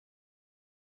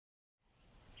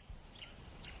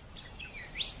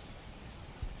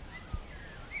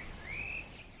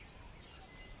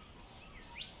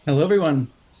Hello, everyone,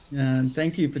 and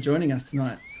thank you for joining us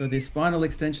tonight for this final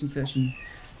extension session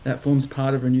that forms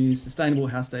part of Renew's Sustainable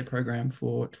House Day program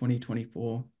for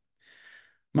 2024.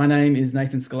 My name is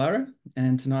Nathan Scalara,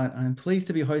 and tonight I'm pleased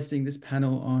to be hosting this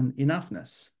panel on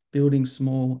Enoughness, Building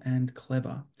Small and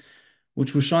Clever,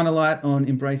 which will shine a light on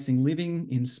embracing living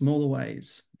in smaller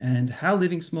ways and how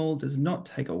living small does not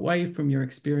take away from your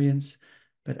experience,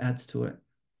 but adds to it.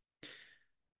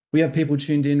 We have people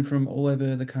tuned in from all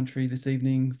over the country this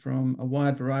evening from a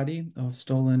wide variety of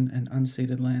stolen and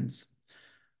unceded lands.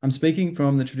 I'm speaking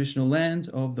from the traditional land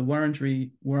of the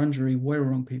Wurundjeri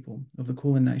Woi-wurrung people of the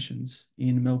Kulin Nations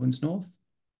in Melbourne's north.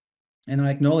 And I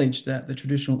acknowledge that the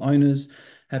traditional owners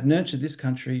have nurtured this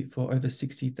country for over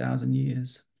 60,000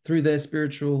 years through their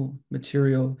spiritual,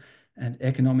 material, and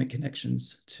economic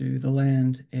connections to the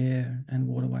land, air, and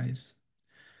waterways.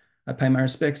 I pay my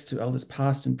respects to elders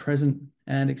past and present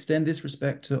and extend this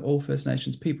respect to all First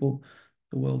Nations people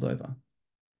the world over.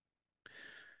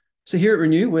 So here at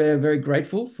Renew, we're very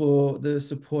grateful for the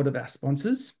support of our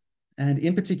sponsors, and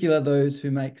in particular, those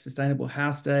who make Sustainable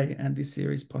House Day and this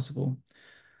series possible.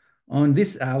 On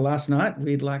this, our last night,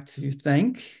 we'd like to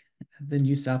thank the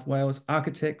New South Wales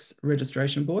Architects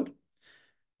Registration Board,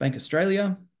 Bank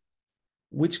Australia,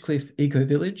 Witchcliffe Eco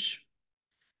Village,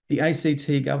 the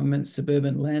ACT Government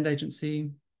Suburban Land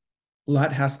Agency,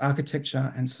 Lighthouse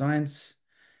Architecture and Science,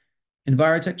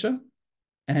 Envirotecture,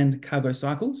 and Cargo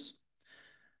Cycles,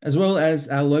 as well as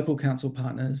our local council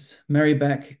partners,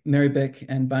 Marybeck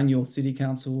and Bunyul City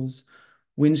Councils,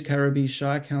 Winge-Carriby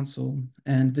Shire Council,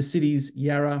 and the city's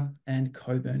Yarra and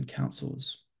Coburn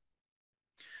Councils.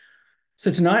 So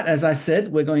tonight, as I said,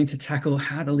 we're going to tackle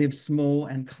how to live small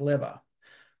and clever,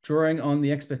 drawing on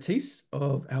the expertise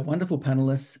of our wonderful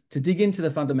panelists to dig into the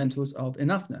fundamentals of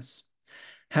enoughness,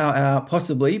 how our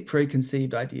possibly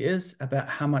preconceived ideas about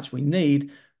how much we need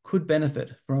could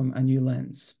benefit from a new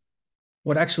lens.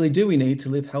 What actually do we need to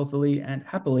live healthily and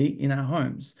happily in our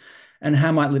homes? And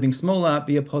how might living smaller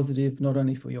be a positive not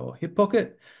only for your hip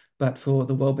pocket, but for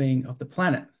the well-being of the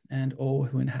planet and all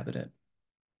who inhabit it?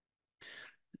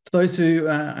 For those who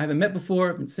I haven't met before,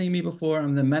 haven't seen me before,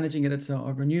 I'm the managing editor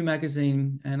of Renew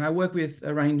magazine, and I work with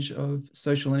a range of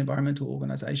social and environmental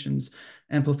organisations,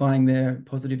 amplifying their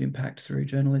positive impact through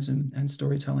journalism and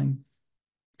storytelling.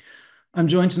 I'm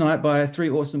joined tonight by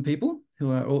three awesome people who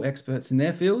are all experts in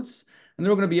their fields, and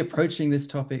they're all going to be approaching this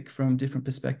topic from different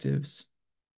perspectives.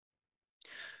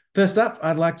 First up,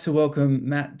 I'd like to welcome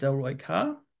Matt Delroy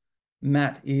Carr.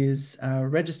 Matt is a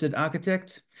registered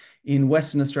architect in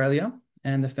Western Australia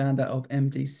and the founder of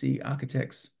MDC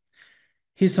Architects.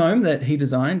 His home that he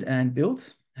designed and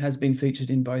built has been featured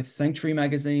in both Sanctuary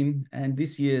magazine and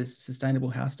this year's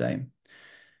Sustainable House Day.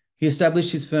 He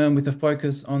established his firm with a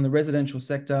focus on the residential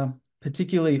sector,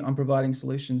 particularly on providing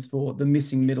solutions for the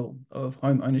missing middle of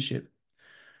home ownership.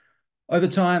 Over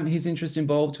time, his interest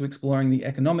evolved to exploring the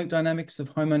economic dynamics of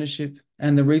home ownership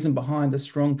and the reason behind the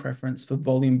strong preference for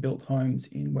volume-built homes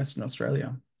in Western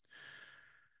Australia.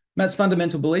 Matt's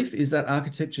fundamental belief is that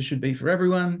architecture should be for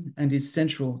everyone and is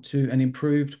central to an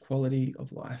improved quality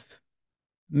of life.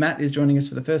 Matt is joining us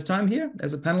for the first time here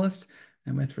as a panelist,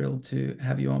 and we're thrilled to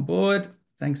have you on board.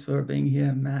 Thanks for being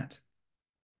here, Matt.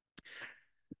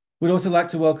 We'd also like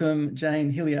to welcome Jane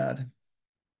Hilliard.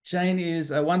 Jane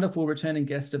is a wonderful returning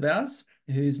guest of ours,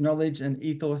 whose knowledge and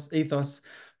ethos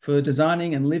for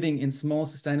designing and living in small,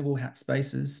 sustainable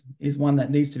spaces is one that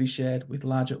needs to be shared with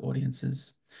larger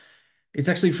audiences. It's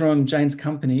actually from Jane's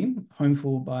company,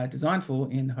 Homeful by Designful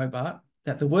in Hobart,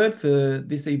 that the word for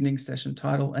this evening's session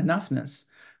title, Enoughness,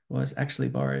 was actually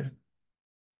borrowed.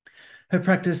 Her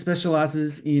practice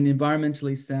specialises in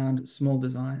environmentally sound small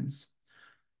designs.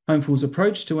 Homeful's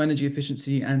approach to energy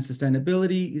efficiency and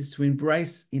sustainability is to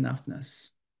embrace enoughness.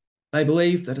 They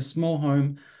believe that a small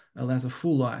home allows a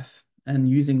full life, and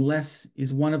using less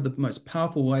is one of the most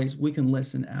powerful ways we can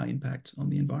lessen our impact on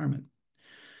the environment.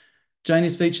 Jane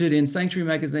is featured in Sanctuary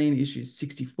magazine issues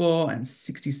 64 and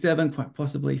 67, quite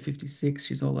possibly 56.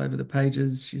 She's all over the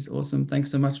pages. She's awesome. Thanks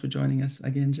so much for joining us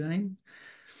again, Jane.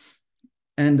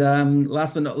 And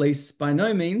last but not least, by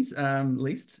no means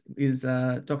least, is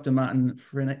Dr. Martin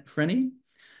Frenny.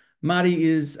 Marty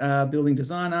is a building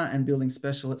designer and building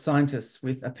scientist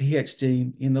with a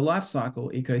PhD in the life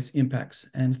cycle, eco impacts,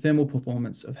 and thermal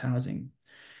performance of housing.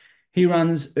 He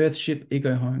runs Earthship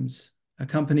Eco Homes, a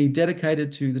company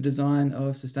dedicated to the design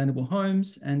of sustainable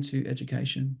homes and to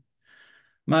education.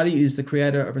 Marty is the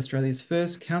creator of Australia's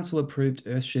first council-approved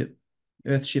Earthship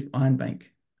Iron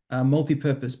Bank, a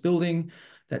multi-purpose building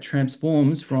that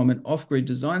transforms from an off-grid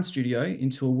design studio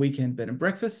into a weekend bed and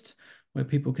breakfast where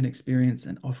people can experience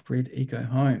an off-grid eco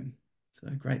home. So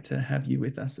great to have you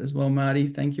with us as well, Marty.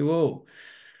 Thank you all.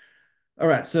 All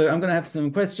right, so I'm going to have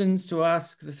some questions to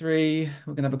ask the three.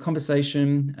 We're going to have a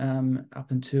conversation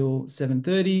up until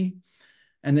 7:30.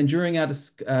 And then during our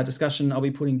discussion, I'll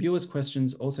be putting viewers'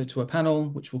 questions also to a panel,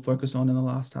 which we'll focus on in the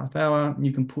last half hour.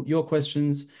 You can put your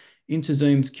questions into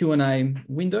Zoom's Q&A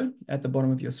window at the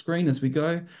bottom of your screen as we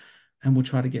go, and we'll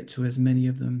try to get to as many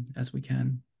of them as we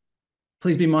can.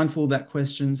 Please be mindful that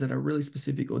questions that are really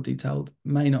specific or detailed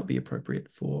may not be appropriate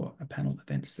for a panel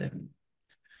event setting.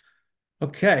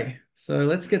 Okay, so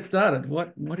let's get started.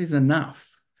 What is enough?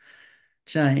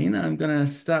 Jane, I'm going to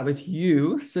start with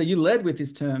you. So you led with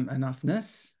this term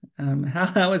enoughness.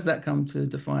 How has that come to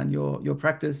define your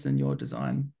practice and your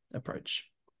design approach?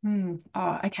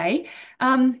 Oh, okay.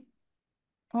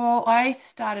 Well, I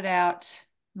started out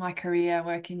my career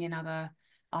working in other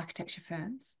architecture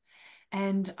firms,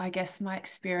 and I guess my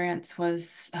experience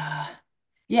was,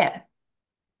 yeah,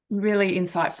 really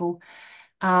insightful.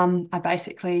 I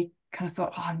basically kind of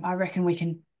thought, I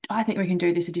think we can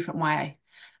do this a different way,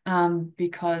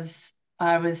 because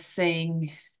I was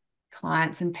seeing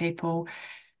clients and people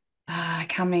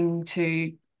coming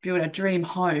to build a dream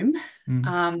home.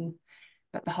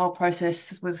 But the whole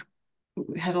process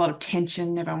had a lot of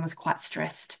tension. Everyone was quite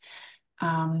stressed.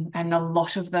 And a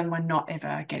lot of them were not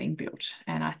ever getting built.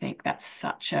 And I think that's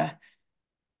such a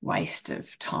waste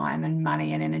of time and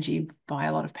money and energy by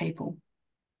a lot of people.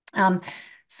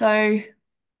 So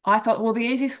I thought, well, the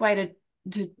easiest way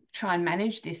to try and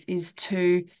manage this is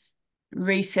to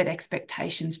reset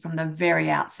expectations from the very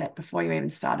outset before you even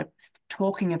started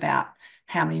talking about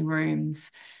how many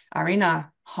rooms are in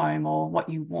a home or what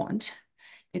you want.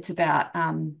 It's about,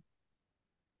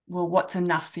 well, what's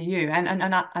enough for you? And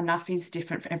enough is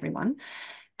different for everyone.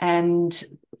 And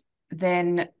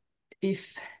then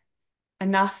if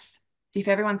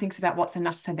everyone thinks about what's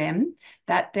enough for them,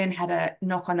 that then had a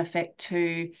knock-on effect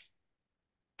to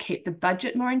keep the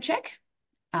budget more in check.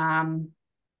 And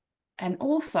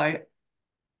also,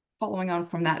 following on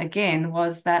from that again,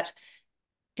 was that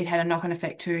it had a knock-on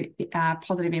effect to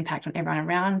positive impact on everyone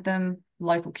around them,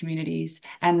 local communities,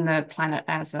 and the planet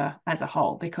as a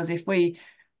whole. Because if we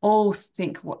all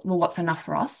think, what's enough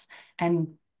for us,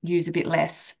 and use a bit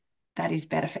less, that is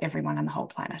better for everyone and the whole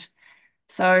planet.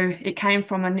 So it came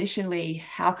from initially,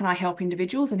 how can I help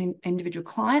individuals and individual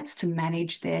clients to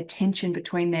manage their tension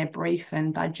between their brief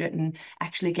and budget and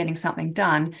actually getting something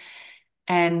done?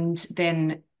 And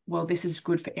then, well, this is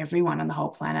good for everyone on the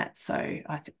whole planet. So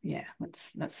I think, yeah,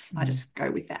 I just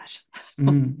go with that.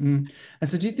 And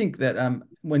so do you think that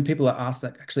when people are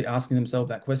actually asking themselves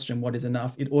that question, what is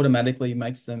enough, it automatically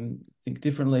makes them think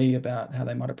differently about how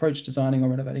they might approach designing or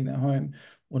renovating their home?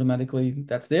 Automatically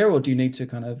that's there, or do you need to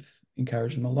kind of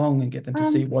encourage them along and get them to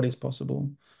see what is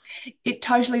possible? It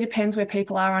totally depends where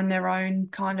people are on their own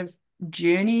kind of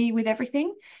journey with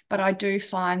everything. But I do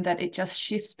find that it just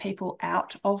shifts people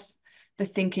out of the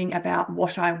thinking about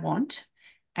what I want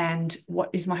and what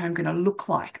is my home going to look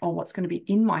like or what's going to be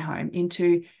in my home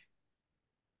into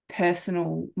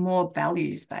personal, more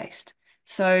values based.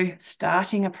 So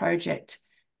starting a project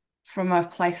from a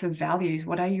place of values,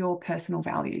 what are your personal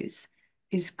values,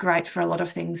 is great for a lot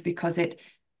of things because it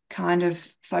kind of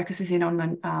focuses in on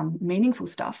the meaningful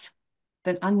stuff.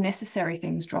 The unnecessary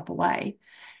things drop away,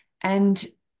 and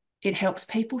it helps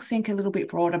people think a little bit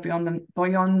broader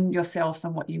beyond yourself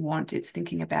and what you want. It's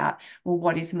thinking about, well,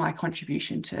 what is my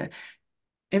contribution to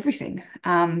everything?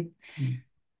 I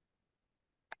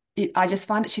just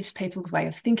find it shifts people's way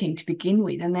of thinking to begin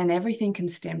with, and then everything can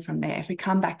stem from there. If we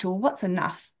come back to, well, what's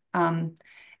enough?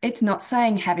 It's not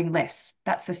saying having less.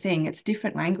 That's the thing. It's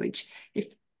different language.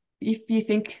 If you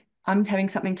think I'm having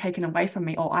something taken away from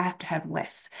me, or I have to have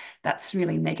less, that's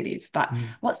really negative. But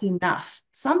what's enough?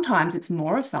 Sometimes it's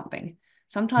more of something.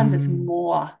 Sometimes it's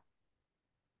more,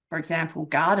 for example,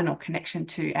 garden or connection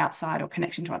to outside or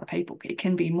connection to other people. It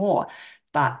can be more,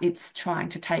 but it's trying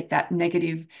to take that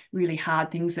negative, really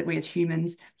hard things that we as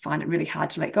humans find it really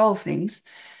hard to let go of things,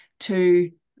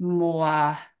 to more,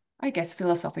 I guess,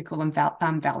 philosophical and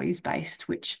values-based,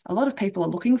 which a lot of people are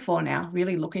looking for now,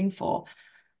 really looking for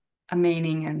a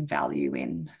meaning and value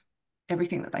in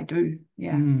everything that they do.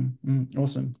 Yeah.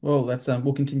 Awesome. Well,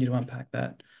 we'll continue to unpack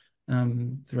that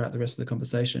throughout the rest of the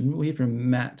conversation. We'll hear from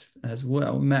Matt as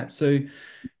well. Matt, so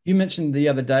you mentioned the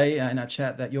other day in our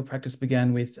chat that your practice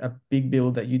began with a big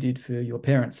build that you did for your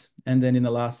parents, and then in the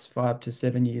last 5 to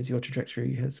 7 years, your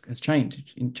trajectory has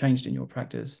changed in your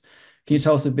practice. Can you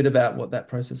tell us a bit about what that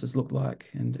process has looked like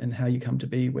and how you come to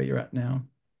be where you're at now?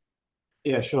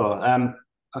 Yeah, sure. I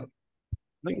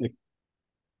think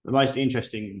the most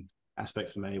interesting aspect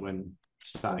for me when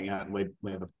starting out, and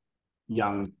we have a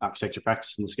young architecture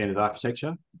practice in the scheme of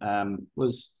architecture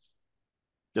was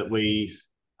that we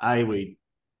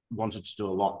wanted to do a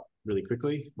lot really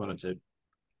quickly, wanted to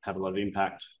have a lot of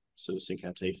impact, sort of sink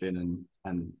our teeth in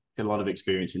and get a lot of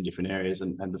experience in different areas.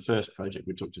 And the first project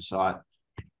we took to site,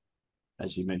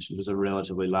 as you mentioned, was a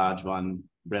relatively large one,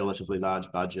 relatively large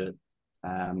budget,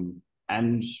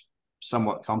 and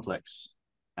somewhat complex.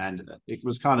 And it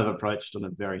was kind of approached on a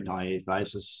very naive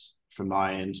basis from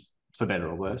my end, for better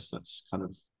or worse. That's kind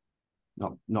of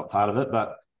not part of it.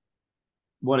 But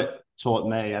what it taught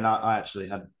me, and I actually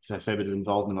had a fair bit of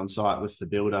involvement on site with the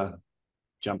builder,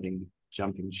 jumping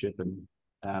ship and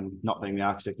not being the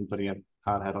architect and putting a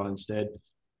hard hat on instead.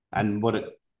 And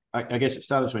I guess it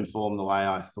started to inform the way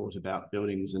I thought about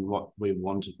buildings and what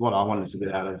I wanted to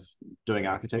get out of doing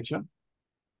architecture,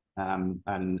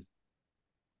 and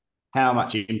how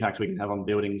much impact we can have on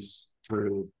buildings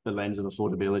through the lens of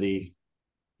affordability,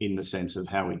 in the sense of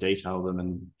how we detail them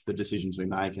and the decisions we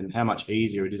make, and how much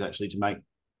easier it is actually to make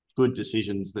good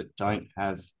decisions that don't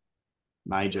have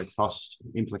major cost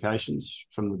implications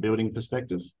from the building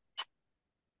perspective.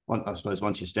 I suppose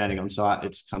once you're standing on site,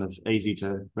 it's kind of easy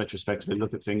to retrospectively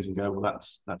look at things and go, well,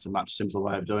 that's a much simpler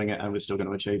way of doing it, and we're still going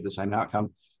to achieve the same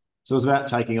outcome. So it was about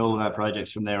taking all of our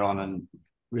projects from there on and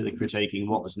really critiquing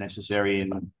what was necessary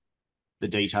in the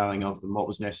detailing of them, what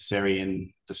was necessary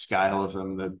in the scale of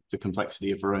them, the complexity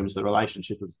of rooms, the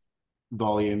relationship of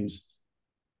volumes,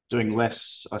 doing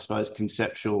less, I suppose,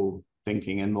 conceptual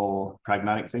thinking and more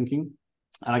pragmatic thinking.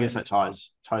 And I guess that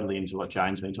ties totally into what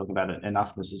Jane's been talking about.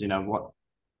 Enoughness is,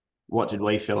 what did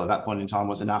we feel at that point in time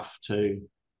was enough to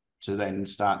then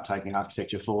start taking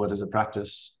architecture forward as a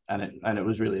practice. And it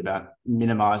was really about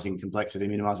minimizing complexity,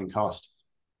 minimizing cost.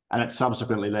 And it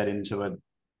subsequently led into a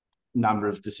number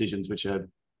of decisions which are,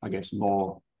 I guess,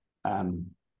 more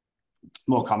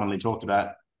commonly talked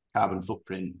about: carbon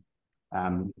footprint,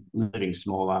 living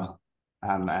smaller,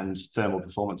 and thermal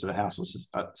performance of a house, or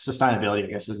sustainability, I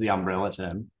guess, is the umbrella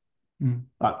term.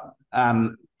 But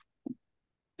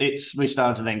we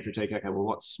started to then critique, okay, well,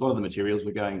 what are the materials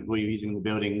we're using in the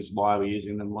buildings? Why are we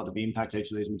using them? What are the impact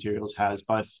each of these materials has,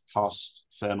 both cost,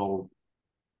 thermal,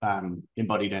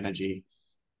 embodied energy,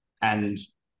 and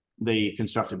the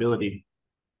constructability.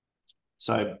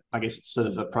 So I guess it's sort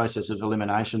of a process of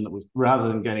elimination that rather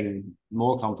than getting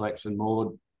more complex and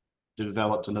more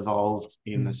developed and evolved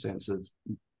in the sense of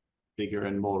bigger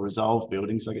and more resolved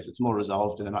buildings, I guess it's more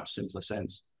resolved in a much simpler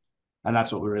sense. And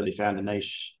that's what we really found a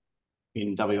niche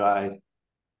in WA,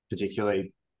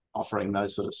 particularly offering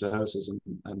those sort of services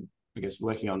and I guess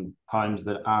working on homes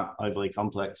that aren't overly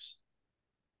complex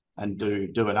and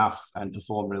do enough and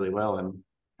perform really well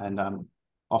and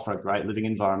offer great living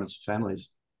environments for families.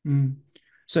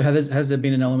 So has there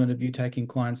been an element of you taking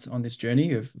clients on this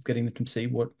journey of getting them to see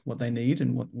what they need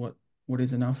and what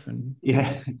is enough? And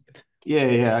yeah.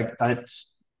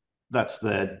 That's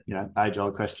the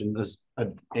age-old question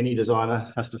any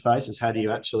designer has to face, is how do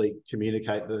you actually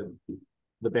communicate the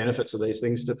benefits of these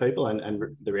things to people? And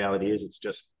the reality is it's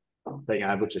just being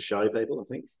able to show people, I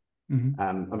think.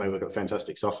 I mean, we've got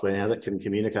fantastic software now that can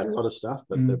communicate a lot of stuff,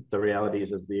 but the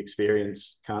realities of the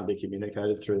experience can't be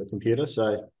communicated through the computer.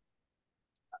 So,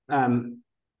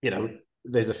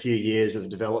 there's a few years of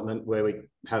development where we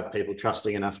have people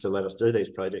trusting enough to let us do these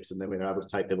projects, and then we're able to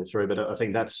take people through. But I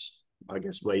think that's, I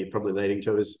guess, where you're probably leading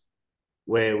to, is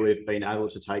where we've been able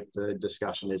to take the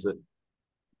discussion is that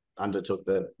undertook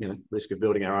the risk of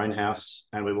building our own house,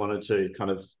 and we wanted to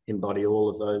kind of embody all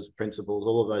of those principles,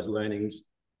 all of those learnings,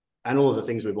 and all of the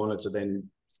things we wanted to then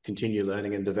continue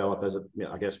learning and develop as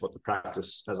I guess what the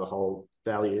practice as a whole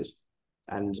values,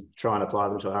 and try and apply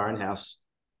them to our own house.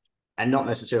 And not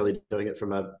necessarily doing it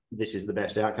from this is the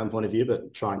best outcome point of view,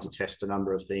 but trying to test a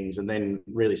number of things and then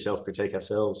really self-critique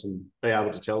ourselves and be able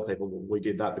to tell people, well, we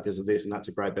did that because of this, and that's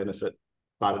a great benefit,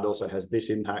 but it also has this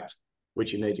impact,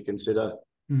 which you need to consider.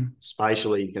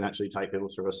 Spatially, you can actually take people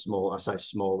through I say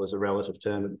small as a relative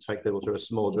term, and take people through a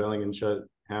small dwelling and show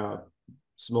how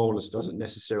smallness doesn't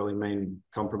necessarily mean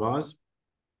compromise.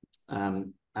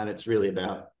 And it's really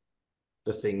about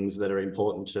the things that are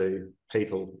important to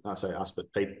people. I say us, but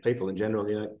people in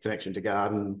general, connection to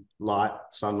garden, light,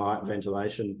 sunlight,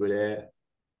 ventilation, good air,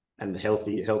 and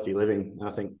healthy living. And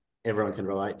I think everyone can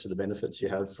relate to the benefits you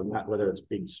have from that, whether it's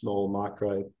big, small,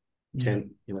 micro,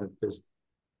 tent, there's...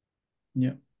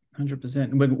 Yeah,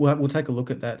 100%. We'll take a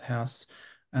look at that house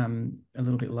a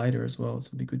little bit later as well. So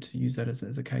it'd be good to use that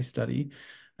as a case study.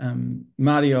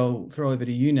 Marty, I'll throw over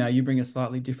to you now. You bring a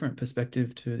slightly different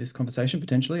perspective to this conversation,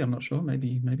 potentially. I'm not sure,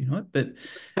 maybe not. But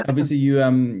obviously,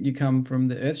 you come from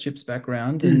the earthships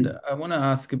background, and I want to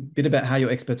ask a bit about how your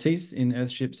expertise in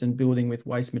earthships and building with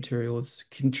waste materials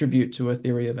contribute to a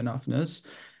theory of enoughness.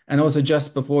 And also,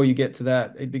 just before you get to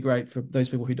that, it'd be great for those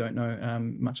people who don't know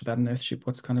much about an earthship.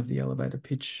 What's kind of the elevator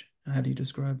pitch? How do you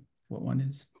describe what one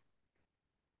is?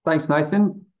 Thanks,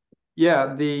 Nathan.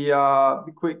 Yeah, the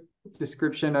quick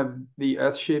description of the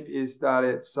earthship is that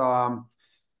it's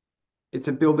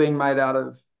a building made out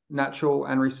of natural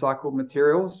and recycled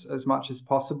materials as much as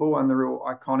possible, and the real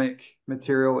iconic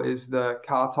material is the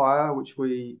car tire, which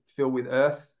we fill with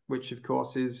earth, which of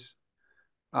course is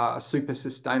a super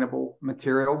sustainable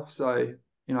material. So,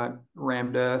 you know,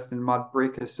 rammed earth and mud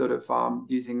brick are sort of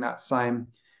using that same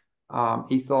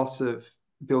ethos of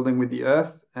building with the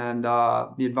earth. And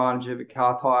the advantage of a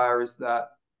car tire is that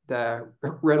they're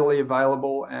readily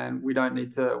available, and we don't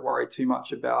need to worry too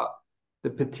much about the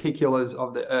particulars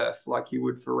of the earth like you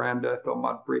would for rammed earth or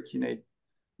mud brick. You need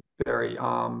very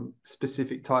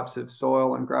specific types of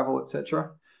soil and gravel,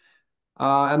 etc.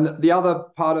 And the other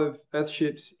part of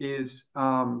earthships is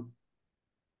trying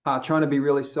to be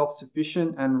really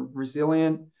self-sufficient and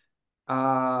resilient.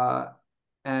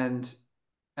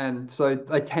 And so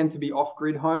they tend to be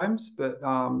off-grid homes, but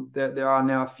there are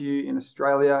now a few in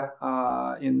Australia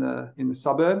in the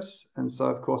suburbs, and so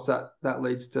of course that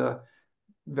leads to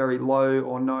very low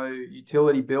or no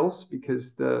utility bills,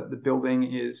 because the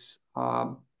building is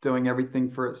doing everything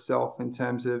for itself in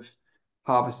terms of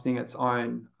harvesting its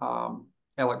own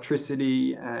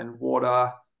electricity and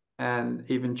water, and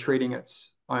even treating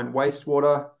its own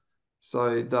wastewater.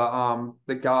 So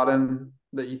the garden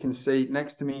that you can see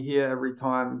next to me here, every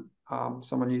time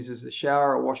someone uses the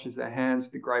shower or washes their hands,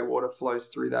 the grey water flows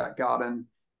through that garden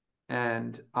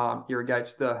and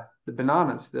irrigates the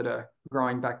bananas that are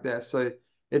growing back there. So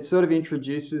it sort of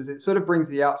brings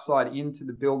the outside into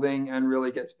the building and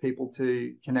really gets people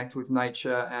to connect with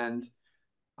nature and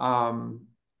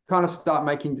kind of start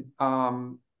making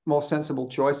more sensible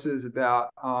choices about,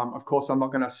 of course, I'm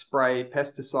not going to spray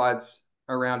pesticides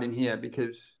around in here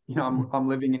because, you know, I'm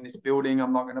living in this building.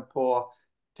 I'm not going to pour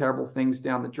terrible things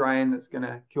down the drain that's going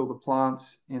to kill the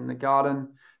plants in the garden.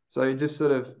 So it just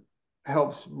sort of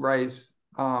helps raise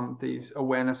these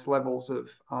awareness levels of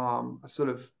sort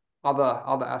of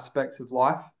other aspects of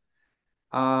life.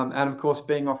 And of course,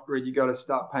 being off grid, you got to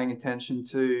start paying attention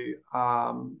to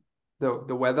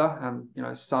the weather and, you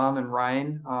know, sun and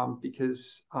rain,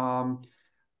 because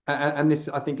and this,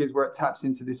 I think, is where it taps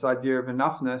into this idea of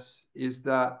enoughness, is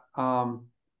that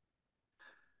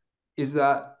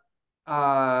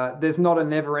there's not a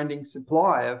never-ending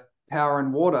supply of power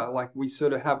and water. Like, we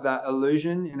sort of have that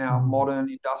illusion in our modern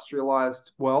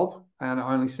industrialized world, and it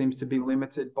only seems to be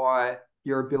limited by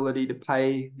your ability to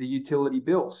pay the utility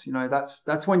bills. You know,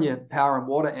 that's when your power and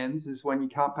water ends, is when you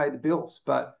can't pay the bills.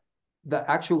 But the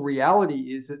actual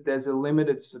reality is that there's a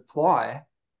limited supply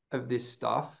of this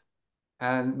stuff,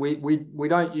 and we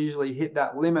don't usually hit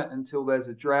that limit until there's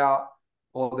a drought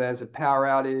or there's a power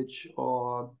outage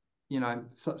or, you know,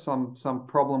 some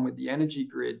problem with the energy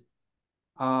grid.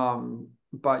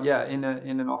 But yeah, in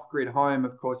an off-grid home,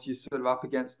 of course, you're sort of up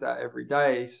against that every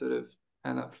day, sort of,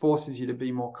 and it forces you to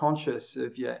be more conscious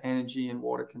of your energy and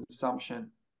water consumption.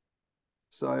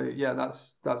 So yeah,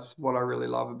 that's what I really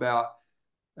love about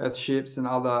earthships and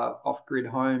other off-grid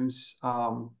homes.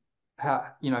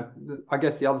 You know, I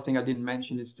guess the other thing I didn't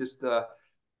mention is just the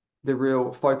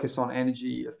real focus on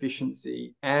energy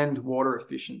efficiency and water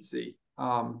efficiency,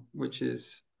 which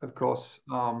is, of course,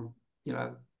 you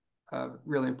know, a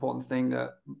really important thing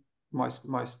that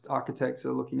most architects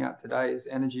are looking at today is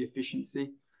energy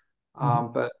efficiency.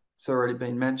 But it's already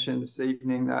been mentioned this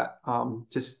evening that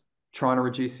just trying to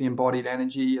reduce the embodied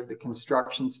energy of the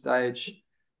construction stage,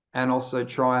 and also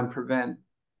try and prevent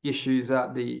issues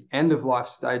at the end of life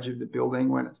stage of the building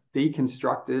when it's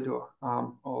deconstructed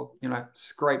or you know,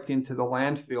 scraped into the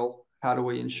landfill. How do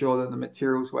we ensure that the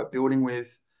materials we're building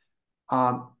with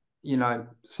aren't, you know,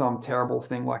 some terrible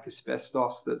thing like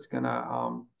asbestos that's going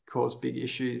to cause big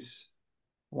issues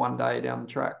one day down the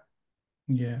track?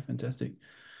 Yeah, fantastic.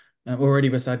 Already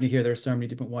we're starting to hear there are so many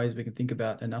different ways we can think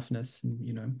about enoughness and,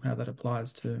 you know, how that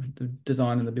applies to the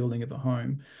design and the building of a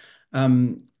home.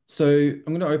 So I'm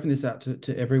going to open this out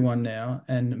to everyone now,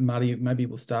 and Marty, maybe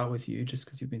we'll start with you just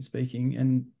because you've been speaking.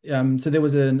 And so there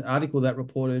was an article that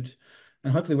reported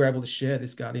And hopefully we're able to share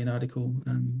this Guardian article.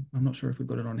 I'm not sure if we've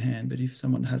got it on hand, but if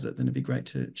someone has it, then it'd be great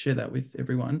to share that with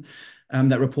everyone.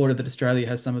 That reported that Australia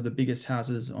has some of the biggest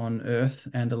houses on Earth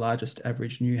and the largest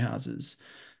average new houses.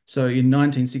 So in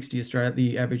 1960, Australia,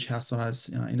 the average house size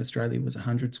in Australia was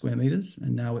 100 square metres,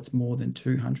 and now it's more than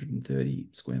 230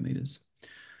 square metres.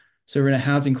 So we're in a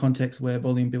housing context where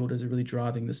volume builders are really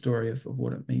driving the story of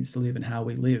what it means to live and how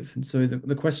we live. And so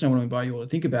the question I want to invite you all to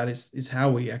think about is how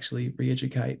we actually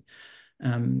re-educate.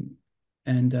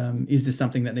 Is this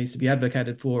something that needs to be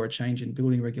advocated for, a change in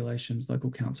building regulations,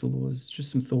 local council laws?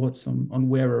 Just some thoughts on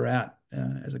where we're at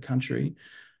as a country.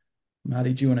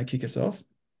 Marty, do you want to kick us off?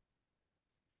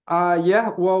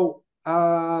 Yeah, well,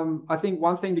 I think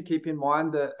one thing to keep in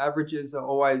mind, that averages are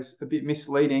always a bit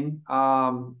misleading.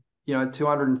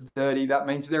 230, that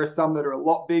means there are some that are a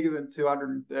lot bigger than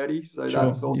 230. So Sure,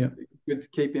 that's also good to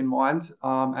keep in mind.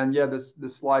 And yeah, the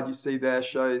slide you see there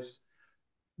shows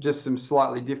just some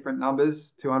slightly different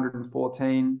numbers,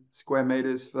 214 square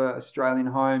meters for Australian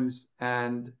homes.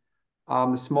 And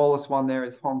the smallest one there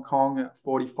is Hong Kong at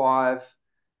 45.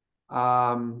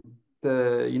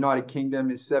 The United Kingdom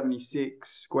is 76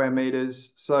 square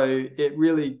meters. So it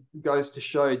really goes to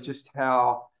show just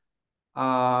how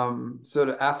sort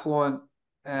of affluent,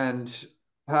 and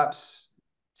perhaps,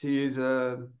 to use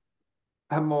a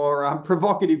more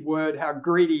provocative word, how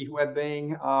greedy we're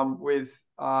being with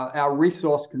our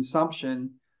resource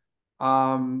consumption.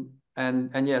 And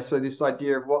yeah, so this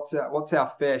idea of what's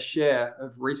our fair share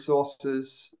of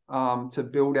resources to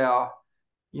build our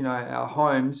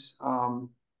homes.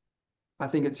 I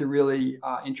think it's a really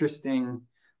interesting,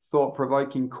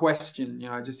 thought-provoking question.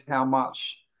 Just how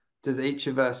much does each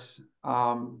of us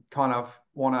kind of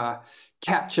want to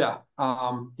capture,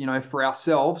 for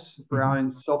ourselves, for our own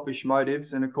selfish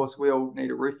motives? And of course, we all need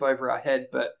a roof over our head,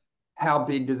 but how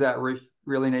big does that roof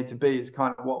really need to be is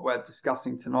kind of what we're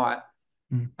discussing tonight.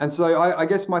 And so I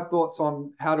guess my thoughts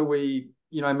on how do we,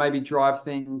 maybe drive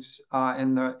things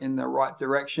in the right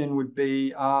direction would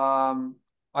be,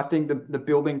 I think the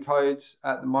building codes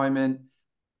at the moment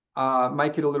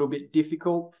make it a little bit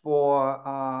difficult for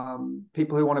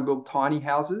people who want to build tiny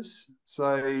houses.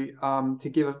 So to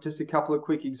give just a couple of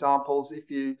quick examples,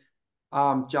 if you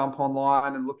jump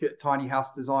online and look at tiny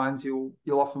house designs, you'll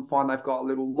often find they've got a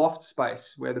little loft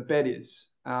space where the bed is,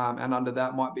 and under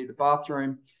that might be the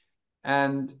bathroom.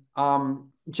 And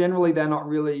generally they're not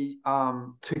really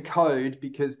to code,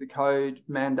 because the code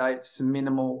mandates some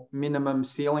minimum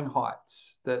ceiling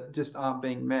heights that just aren't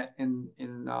being met in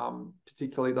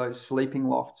particularly those sleeping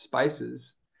loft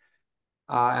spaces.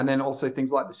 And then also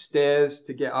things like the stairs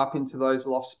to get up into those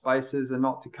loft spaces are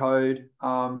not to code.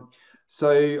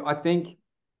 So I think,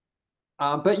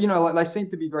 but like, they seem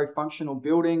to be very functional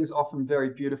buildings, often very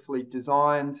beautifully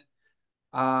designed.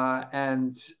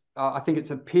 And I think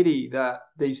it's a pity that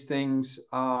these things,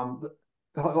 and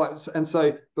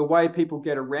so the way people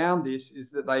get around this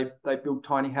is that they build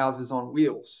tiny houses on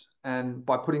wheels, and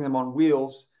by putting them on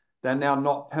wheels, they're now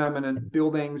not permanent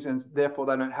buildings, and therefore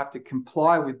they don't have to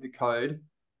comply with the code.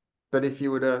 But if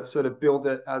you were to sort of build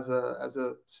it as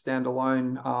a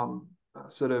standalone,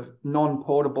 sort of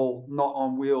non-portable, not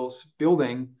on wheels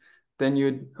building, then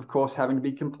you'd of course having to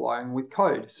be complying with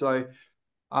code. So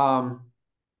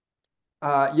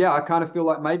yeah, I kind of feel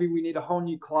like maybe we need a whole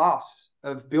new class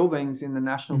of buildings in the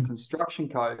National Construction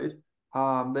Code.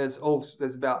 There's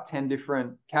about 10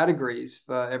 different categories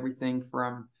for everything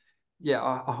from,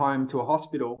 a home to a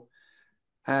hospital.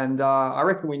 And I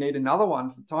reckon we need another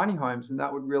one for tiny homes, and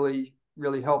that would really,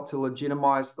 really help to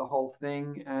legitimize the whole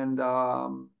thing. And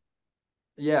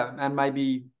and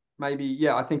maybe,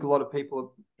 I think a lot of people are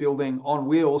building on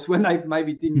wheels when they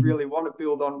maybe didn't really want to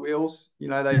build on wheels. They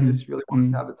just really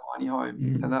wanted to have a tiny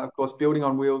home. And that, of course, building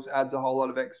on wheels adds a whole lot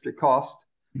of extra cost.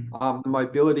 The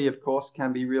mobility, of course,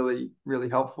 can be really, really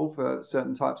helpful for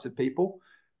certain types of people.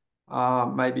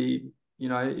 Maybe,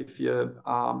 if you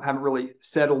haven't really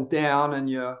settled down and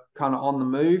you're kind of on the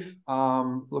move,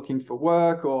 looking for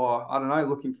work, or, I don't know,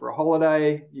 looking for a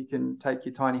holiday, you can take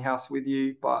your tiny house with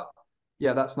you. But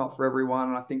yeah, that's not for everyone.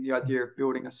 And I think the idea of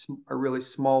building a really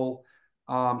small,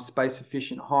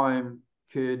 space-efficient home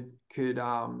could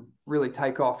really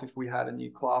take off if we had a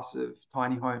new class of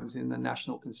tiny homes in the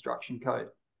National Construction Code.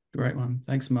 Great one.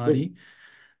 Thanks, Marty.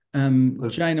 Jane,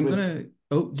 I'm going to...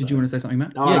 Oh, did you want to say something,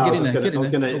 Matt? No, yeah, no, get in there.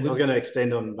 I was going to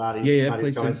extend on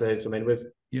Marty's comments there. So, I mean,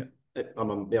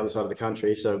 I'm on the other side of the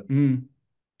country, so kind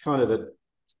of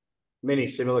many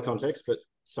similar contexts, but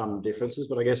some differences.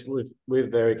 But I guess we've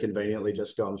very conveniently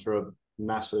just gone through a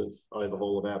massive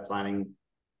overhaul of our planning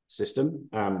system.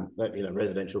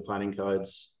 Residential planning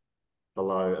codes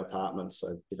below apartments.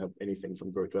 So, anything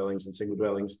from group dwellings and single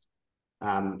dwellings.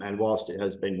 And whilst it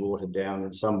has been watered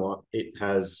down somewhat, it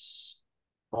has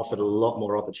offered a lot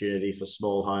more opportunity for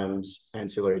small homes,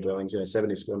 ancillary dwellings,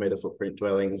 70 square metre footprint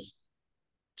dwellings,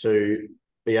 to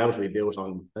be able to be built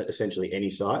on essentially any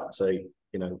site. So,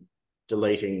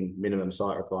 deleting minimum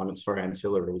site requirements for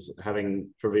ancillaries, having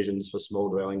provisions for small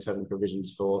dwellings, having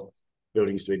provisions for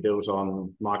buildings to be built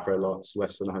on micro lots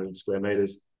less than 100 square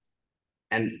metres.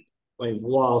 And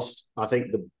whilst I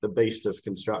think the beast of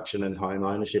construction and home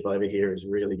ownership over here is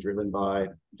really driven by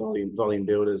volume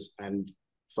builders and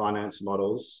finance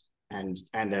models and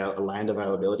our land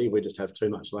availability, we just have too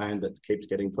much land that keeps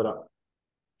getting put up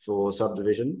for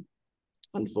subdivision.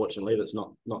 Unfortunately, that's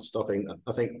not stopping.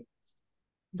 I think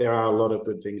there are a lot of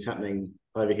good things happening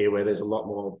over here where there's a lot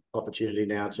more opportunity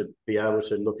now to be able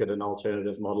to look at an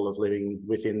alternative model of living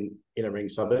within inner ring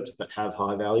suburbs that have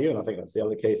high value. And I think that's the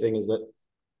other key thing, is that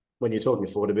when you're talking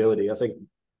affordability, I think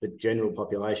the general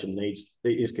population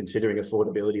is considering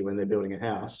affordability when they're building a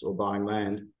house or buying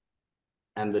land.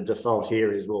 And the default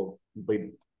here is, well,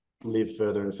 we live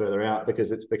further and further out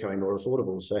because it's becoming more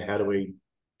affordable. So how do we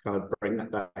kind of bring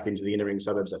that back into the inner ring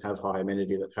suburbs that have high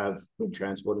amenity, that have good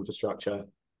transport infrastructure?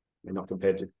 I mean, not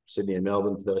compared to Sydney and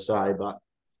Melbourne per se, but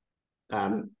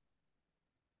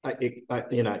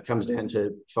it comes down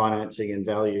to financing and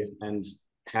value, and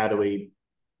how do we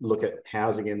look at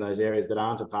housing in those areas that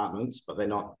aren't apartments, but they're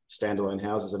not standalone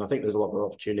houses. And I think there's a lot more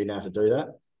opportunity now to do that.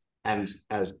 And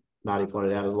as Marty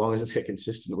pointed out, as long as they're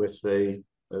consistent with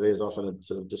there's often a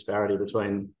sort of disparity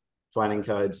between planning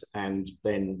codes and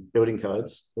then building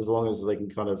codes. As long as they can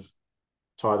kind of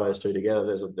tie those two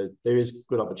together, there is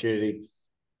good opportunity.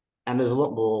 And there's a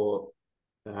lot more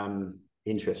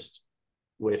interest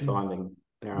we're finding,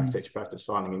 our architecture practice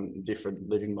finding, in different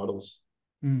living models.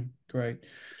 Great.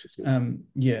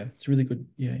 Yeah, it's really good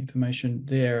information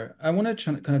there. I want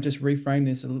to kind of just reframe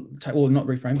this, well, not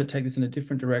reframe, but take this in a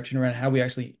different direction around how we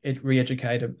actually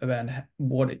re-educate about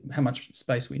how much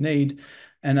space we need.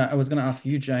 And I was going to ask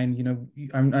you, Jane,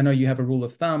 I know you have a rule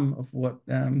of thumb of what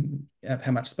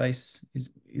how much space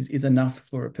is enough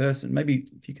for a person. Maybe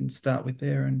if you can start with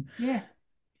there and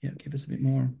give us a bit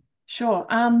more. Sure.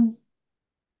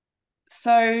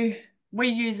 So we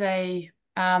use a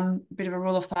bit of a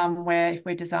rule of thumb where if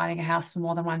we're designing a house for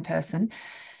more than one person,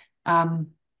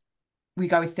 we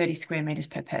go with 30 square metres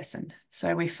per person.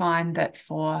 So we find that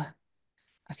for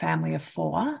a family of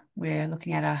 4, we're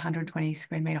looking at a 120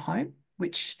 square metre home,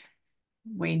 which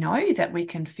we know that we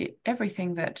can fit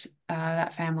everything that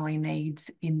that family needs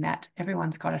in that.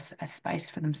 Everyone's got a space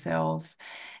for themselves,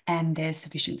 and there's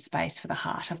sufficient space for the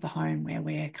heart of the home where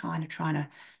we're kind of trying to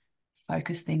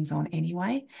focus things on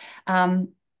anyway.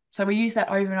 So we use that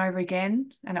over and over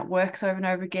again, and it works over and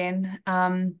over again.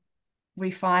 We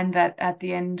find that at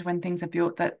the end, when things are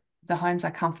built, that the homes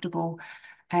are comfortable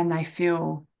and they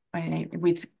feel,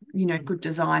 with good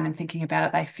design and thinking about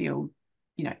it, they feel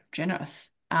generous.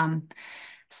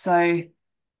 So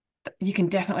you can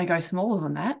definitely go smaller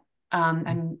than that,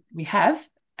 and we have.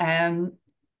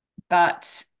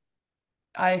 But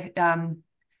I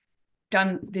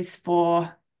done this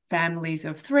for families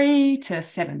of 3 to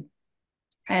 7.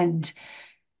 And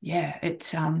it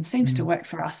seems to work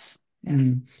for us.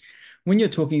 When you're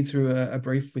talking through a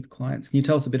brief with clients, can you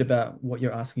tell us a bit about what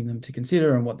you're asking them to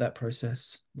consider and what that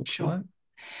process looks like?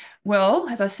 Well,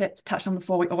 as I touched on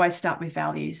before, we always start with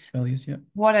values. Values, yeah.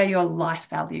 What are your life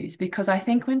values? Because I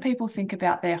think when people think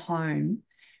about their home,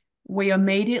 we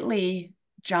immediately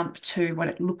jump to what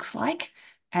it looks like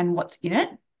and what's in it.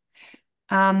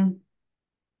 But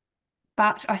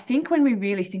I think when we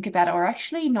really think about it, we're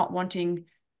actually not wanting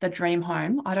the dream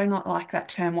home. I do not like that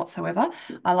term whatsoever.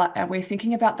 We're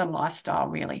thinking about the lifestyle,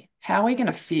 really. How are we going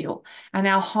to feel? And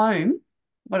our home,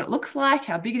 what it looks like,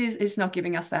 how big it is not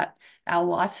giving us that. Our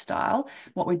lifestyle,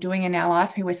 what we're doing in our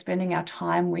life, who we're spending our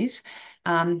time with,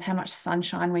 how much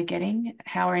sunshine we're getting,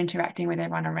 how we're interacting with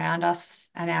everyone around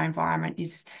us, and our environment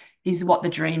is what the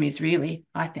dream is, really,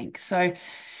 I think. So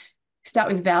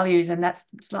start with values, and that's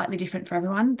slightly different for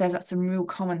everyone. There's some real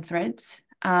common threads.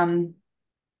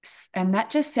 And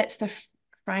that just sets the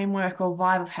framework or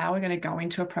vibe of how we're going to go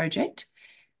into a project.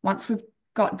 Once we've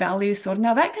got values sorted,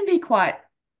 now that can be quite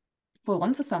full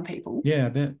on for some people. Yeah, I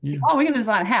bet. Yeah. Oh, we're going to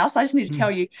design a house. I just need to tell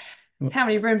you how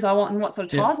many rooms I want and what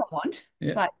sort of tiles I want.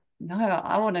 It's like, no,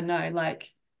 I want to know,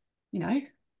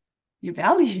 your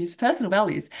values, personal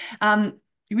values.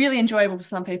 Really enjoyable for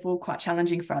some people, quite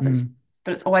challenging for others.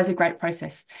 But it's always a great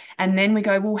process. And then we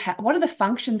go, well, what are the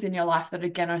functions in your life that are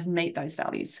going to meet those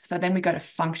values? So then we go to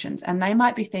functions, and they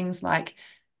might be things like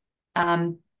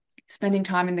spending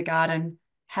time in the garden,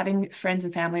 having friends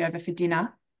and family over for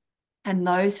dinner. And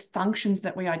those functions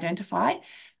that we identify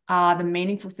are the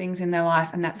meaningful things in their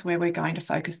life, and that's where we're going to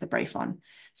focus the brief on.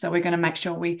 So we're going to make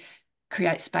sure we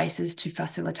create spaces to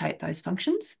facilitate those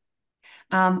functions.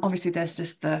 Obviously, there's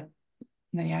just the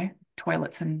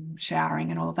toilets and showering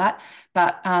and all of that.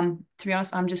 But to be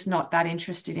honest, I'm just not that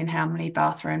interested in how many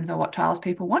bathrooms or what tiles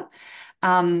people want.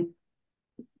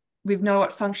 We know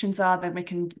what functions are, then we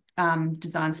can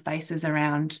design spaces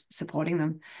around supporting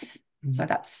them. So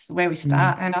that's where we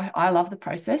start. And I love the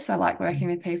process. I like working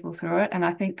with people through it. And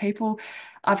I think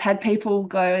I've had people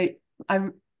go,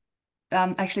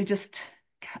 actually just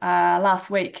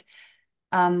last week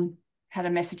had a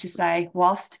message to say,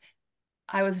 whilst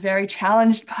I was very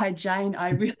challenged by Jane, I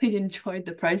really enjoyed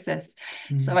the process.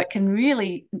 So it can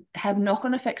really have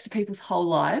knock-on effects to people's whole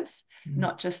lives,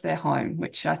 not just their home,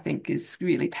 which I think is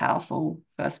really powerful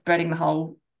for spreading the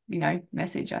whole,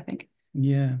 message, I think.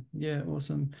 Yeah,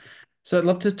 awesome. So I'd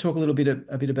love to talk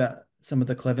a bit about some of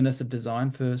the cleverness of design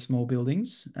for small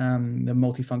buildings, the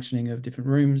multifunctioning of different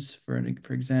rooms, for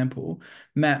example.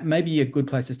 Matt, maybe a good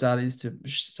place to start is to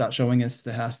start showing us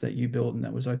the house that you built and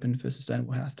that was open for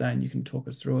Sustainable House Day, and you can talk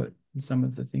us through it and some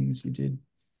of the things you did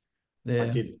there. I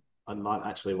did. Mine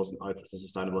actually wasn't open for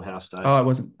Sustainable House Day. Oh, it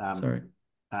wasn't. Sorry.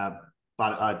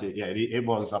 But I did. Yeah, it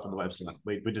was up on the website.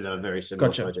 We did a very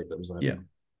similar project that was open.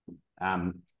 Yeah.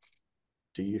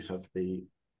 Do you have the?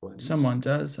 Someone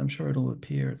does. I'm sure it'll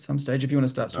appear at some stage if you want to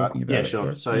start talking about it. Yeah,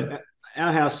 sure. So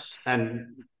our house,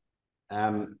 and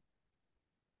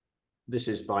this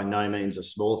is by no means a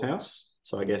small house.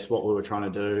 So I guess what we were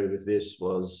trying to do with this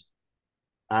was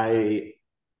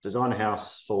design a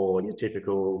house for your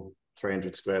typical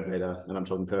 300 square metre, and I'm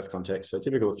talking Perth context, so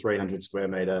typical 300 square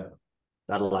metre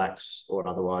battle axe or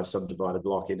otherwise subdivided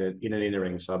block in an inner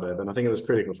ring suburb. And I think it was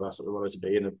critical for us that we wanted to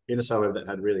be in a suburb that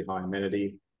had really high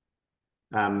amenity.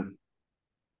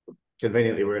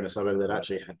 Conveniently, we're in a suburb that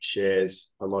actually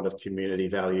shares a lot of community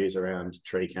values around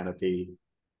tree canopy,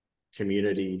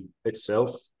 community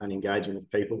itself, and engaging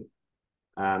with people,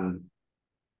 and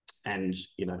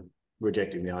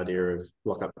rejecting the idea of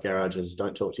lock up garages,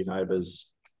 don't talk to your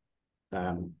neighbours,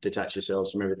 detach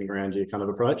yourselves from everything around you kind of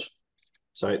approach.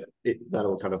 So that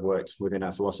all kind of worked within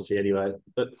our philosophy anyway.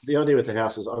 But the idea with the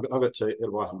house is I've got a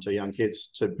wife and two young kids,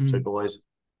 two boys.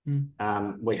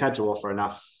 We had to offer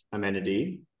enough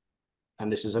amenity,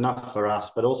 and this is enough for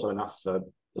us, but also enough for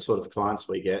the sort of clients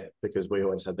we get, because we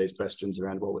always have these questions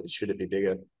around, well, should it be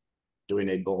bigger? Do we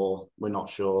need more? We're not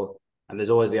sure. And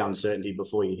there's always the uncertainty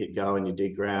before you hit go and you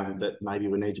dig ground that maybe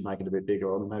we need to make it a bit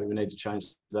bigger, or maybe we need to change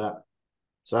that.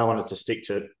 So I wanted to stick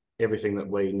to everything that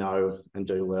we know and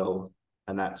do well,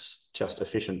 and that's just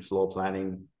efficient floor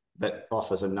planning that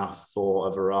offers enough for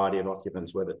a variety of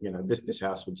occupants. Whether this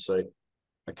house would suit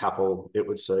a couple, it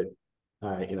would suit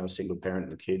a single parent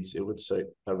and kids, it would suit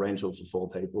a rental for 4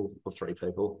 people or 3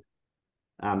 people.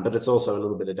 But it's also a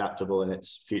little bit adaptable in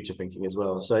its future thinking as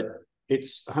well. So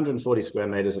it's 140 square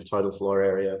metres of total floor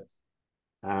area.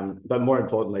 But more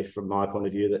importantly, from my point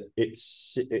of view, that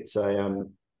it's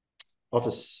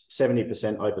offers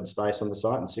 70% open space on the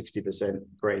site and 60%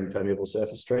 green permeable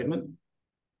surface treatment.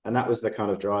 And that was the kind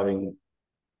of driving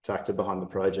factor behind the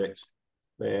project,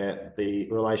 where the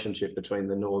relationship between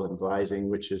the northern glazing,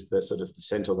 which is the sort of the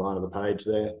centre line of the page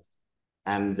there,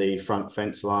 and the front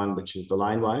fence line, which is the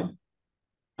laneway,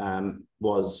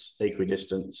 was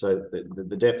equidistant. So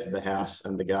the depth of the house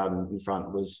and the garden in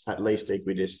front was at least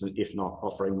equidistant, if not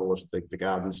offering more to the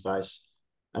garden space.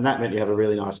 And that meant you have a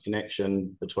really nice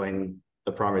connection between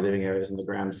the primary living areas and the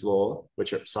ground floor,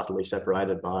 which are subtly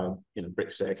separated by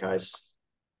brick staircase,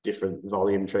 different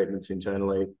volume treatments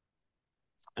internally.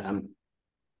 But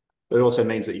it also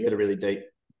means that you get a really deep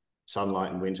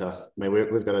sunlight in winter. I mean,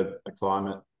 we've got a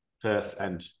climate, Perth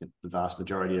and the vast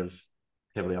majority of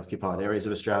heavily occupied areas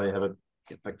of Australia have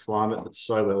a climate that's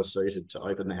so well suited to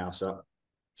open the house up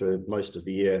through most of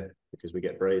the year, because we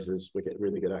get breezes, we get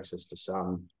really good access to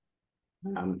sun.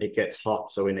 It gets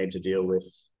hot, so we need to deal with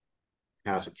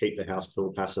how to keep the house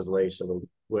cool passively. So we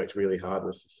worked really hard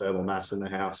with the thermal mass in the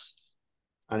house.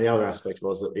 And the other aspect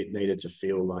was that it needed to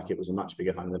feel like it was a much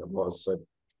bigger home than it was. So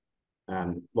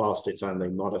whilst it's only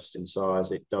modest in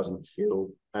size, it doesn't feel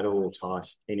at all tight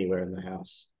anywhere in the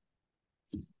house.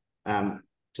 And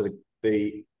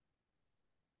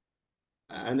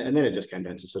then it just came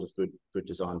down to sort of good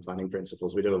design planning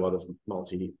principles. We did a lot of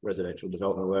multi-residential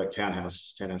development work,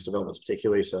 townhouse developments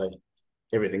particularly. So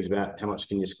everything's about how much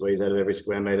can you squeeze out of every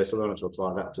square metre. So we wanted to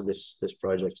apply that to this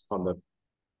project on the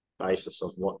basis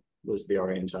of what was the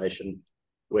orientation,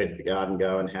 where did the garden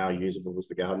go, and how usable was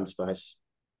the garden space.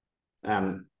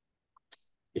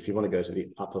 If you want to go to the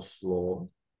upper floor,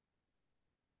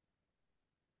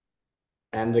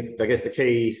 And I guess the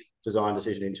key design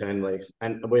decision internally,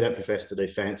 and we don't profess to do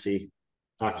fancy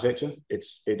architecture. It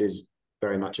is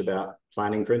very much about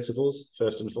planning principles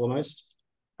first and foremost.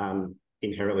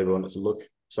 Inherently, we want it to look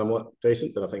somewhat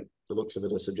decent, but I think the looks of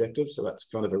it are subjective, so that's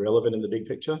kind of irrelevant in the big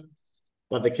picture.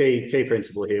 But the key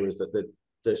principle here was that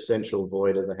the central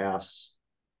void of the house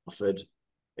offered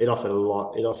a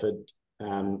lot. It offered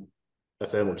a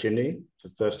thermal chimney,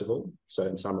 first of all. So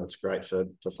in summer, it's great for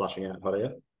flushing out hot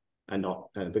air. And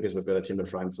because we've got a timber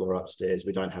frame floor upstairs,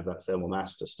 we don't have that thermal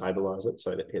mass to stabilise it.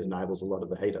 So it enables a lot of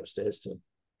the heat upstairs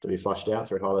to be flushed out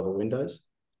through high-level windows.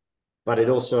 But it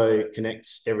also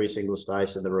connects every single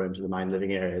space in the room to the main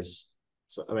living areas.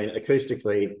 So, I mean,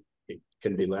 acoustically, it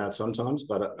can be loud sometimes,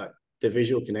 but the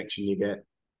visual connection you get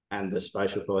and the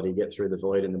spatial quality you get through the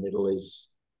void in the middle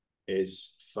is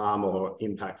far more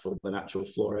impactful than actual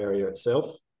floor area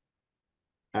itself.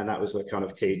 And that was the kind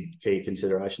of key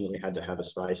consideration, that we had to have a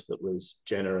space that was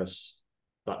generous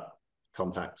but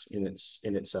compact in its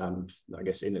I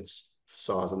guess in its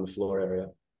size and the floor area.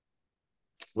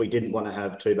 We didn't want to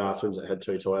have 2 bathrooms that had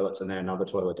 2 toilets and then another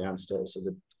toilet downstairs. So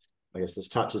I guess this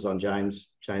touches on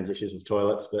Jane's issues with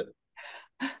toilets, but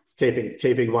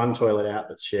keeping one toilet out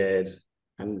that's shared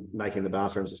and making the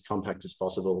bathrooms as compact as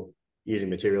possible, using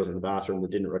materials in the bathroom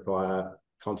that didn't require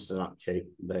constant upkeep.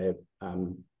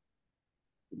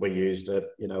 We used a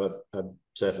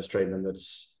surface treatment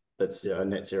that's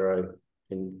net zero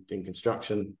in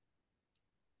construction.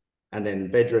 And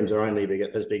then bedrooms are only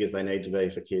as big as they need to be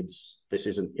for kids. This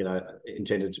isn't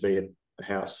intended to be a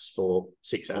house for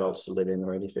 6 adults to live in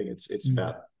or anything. It's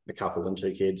about a couple and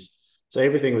 2 kids. So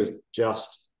everything was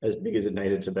just as big as it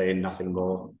needed to be and nothing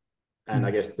more. And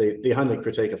I guess the only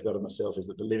critique I've got of myself is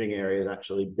that the living area is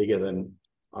actually bigger than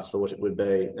I thought it would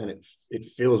be, and it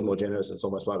feels more generous. It's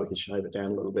almost like we could shave it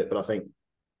down a little bit, but I think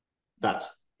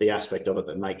that's the aspect of it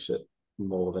that makes it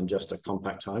more than just a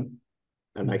compact home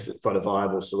and makes it quite a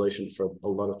viable solution for a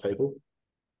lot of people.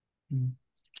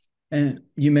 And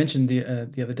you mentioned the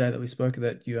other day that we spoke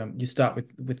that you start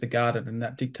with the garden, and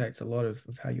that dictates a lot of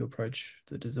how you approach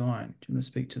the design. Do you want to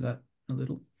speak to that a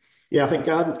little? Yeah, I think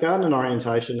garden and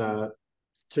orientation are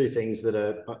 2 things that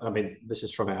are, I mean, this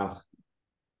is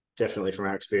definitely from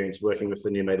our experience working with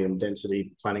the new medium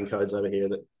density planning codes over here,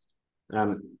 that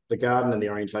the garden and the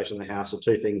orientation of the house are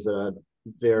 2 things that are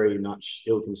very much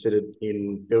ill-considered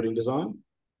in building design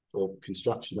or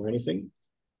construction or anything.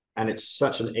 And it's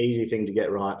such an easy thing to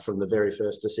get right from the very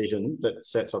first decision that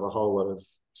sets up a whole lot of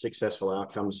successful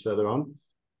outcomes further on.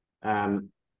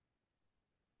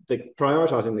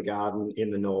 Prioritising the garden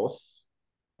in the north,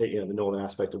 the northern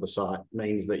aspect of the site,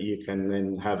 means that you can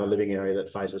then have a living area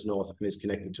that faces north and is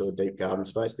connected to a deep garden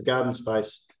space. The garden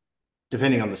space,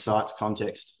 depending on the site's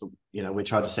context, we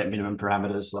try to set minimum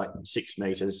parameters like 6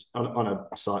 metres on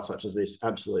a site such as this,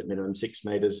 absolute minimum 6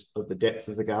 metres of the depth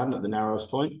of the garden at the narrowest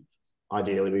point.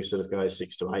 Ideally, we sort of go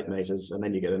 6 to 8 metres, and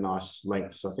then you get a nice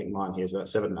length. So I think mine here is about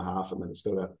 7.5, and then it's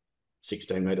got about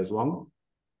 16 metres long.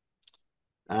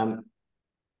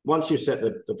 Once you've set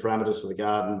the parameters for the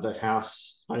garden, the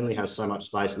house only has so much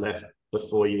space left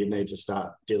before you need to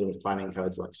start dealing with planning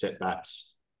codes like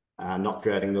setbacks, not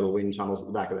creating little wind tunnels at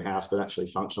the back of the house, but actually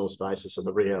functional spaces. So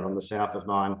the rear on the south of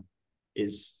mine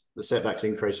is the setbacks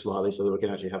increase slightly so that we can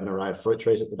actually have an array of fruit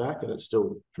trees at the back and it's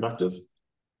still productive.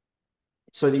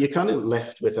 So that you're kind of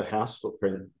left with a house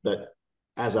footprint that,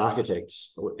 as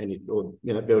architects or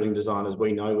building designers,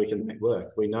 we know we can make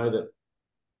work. We know that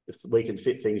if we can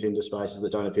fit things into spaces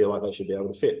that don't appear like they should be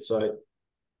able to fit. So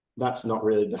that's not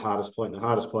really the hardest point. The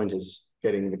hardest point is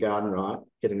getting the garden right,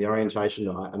 getting the orientation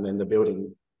right, and then the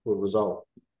building will result.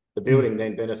 The building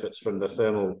then benefits from the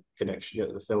thermal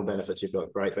connection, the thermal benefits. You've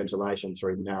got great ventilation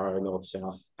through narrow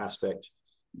north-south aspect.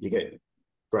 You get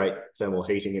great thermal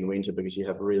heating in winter because you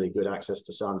have really good access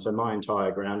to sun. So my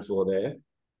entire ground floor there,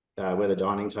 where the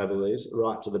dining table is,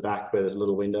 right to the back where there's a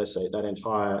little window seat, that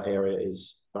entire area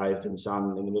is bathed in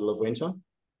sun in the middle of winter.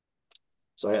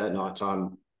 So at night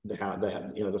time,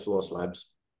 the floor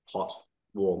slab's hot,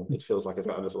 warm. It feels like I've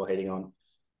got underfloor heating on.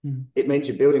 It means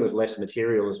you're building with less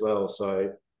material as well.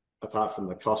 So apart from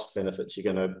the cost benefits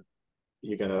you're gonna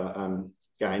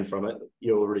gain from it,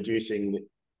 you're reducing,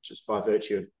 just by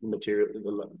virtue of material,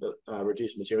 the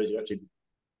reduced materials, you're actually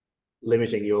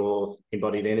limiting your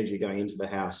embodied energy going into the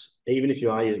house. Even if you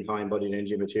are using high embodied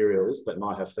energy materials that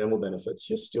might have thermal benefits,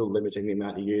 you're still limiting the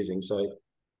amount you're using. So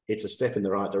it's a step in the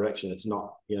right direction. It's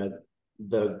not,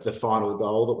 the final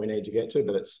goal that we need to get to,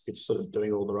 but it's sort of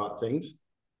doing all the right things.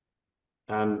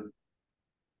 And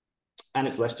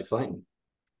it's less to clean.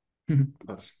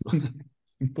 That's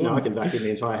No, I Important. can vacuum the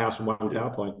entire house from one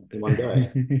PowerPoint in one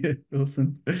day.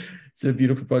 Awesome. It's a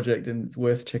beautiful project and it's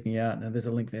worth checking out. And there's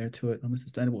a link there to it on the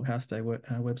Sustainable House Day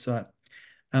website.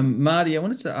 Marty, I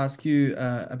wanted to ask you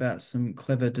about some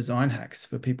clever design hacks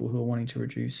for people who are wanting to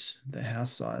reduce their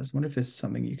house size. I wonder if there's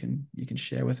something you can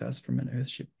share with us from an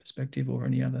Earthship perspective or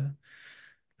any other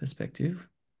perspective.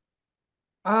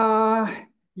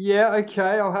 Yeah,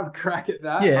 okay, I'll have a crack at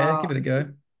that. Yeah, give it a go.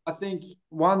 I think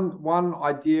one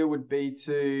idea would be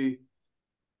to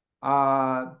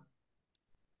uh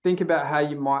think about how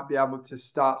you might be able to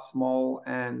start small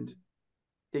and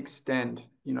extend,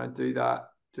 do that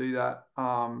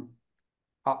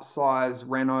upsize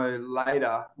reno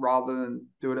later rather than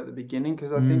do it at the beginning.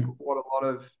 Because I think what a lot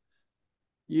of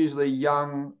usually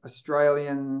young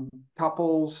Australian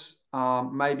couples,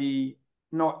 maybe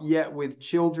not yet with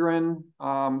children,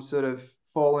 sort of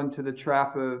fall into the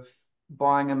trap of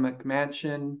buying a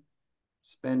McMansion,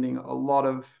 spending a lot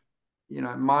of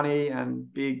money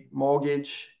and big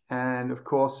mortgage, and of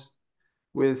course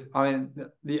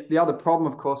the other problem,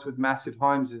 of course, with massive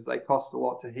homes is they cost a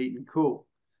lot to heat and cool.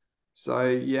 So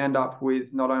you end up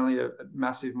with not only a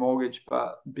massive mortgage,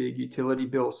 but big utility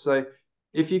bills. So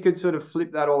if you could sort of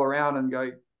flip that all around and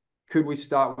go, could we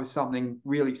start with something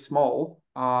really small?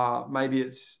 Maybe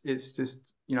it's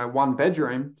just, one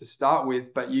bedroom to start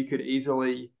with, but you could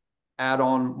easily add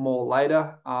on more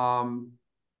later.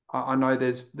 I know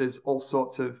there's all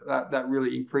sorts of that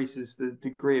really increases the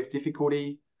degree of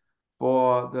difficulty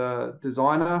for the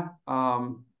designer.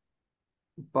 But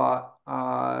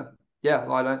yeah,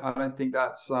 I don't think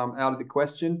that's out of the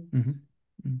question.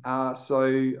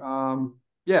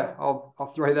 Yeah,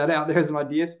 I'll throw that out there as an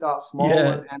idea. Start small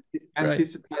and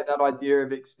anticipate that idea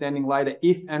of extending later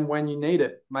if and when you need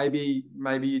it. Maybe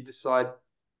you decide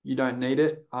you don't need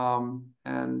it,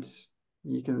 and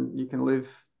you can live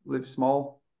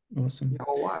small. Awesome. Your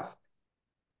whole life.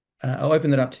 I'll open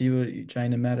that up to you,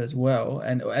 Jane and Matt, as well,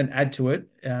 and add to it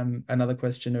another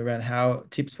question around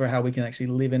tips for how we can actually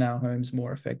live in our homes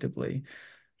more effectively.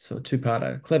 So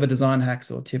two-parter: clever design hacks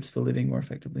or tips for living more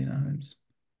effectively in our homes.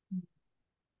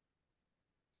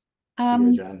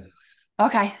 Jane.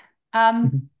 Okay.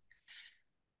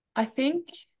 I think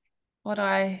what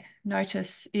I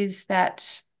notice is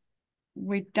that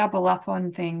we double up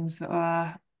on things.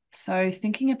 So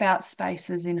thinking about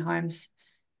spaces in homes,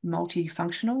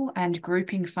 multifunctional, and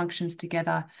grouping functions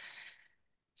together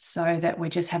so that we're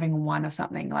just having one of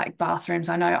something, like bathrooms.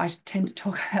 I know I tend to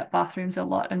talk about bathrooms a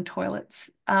lot and toilets,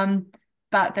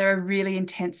 but they're a really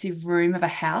intensive room of a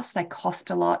house. They cost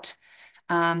a lot.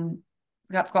 They've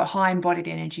got high embodied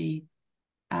energy,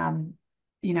 and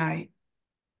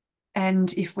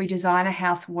if we design a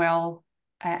house well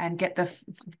and get the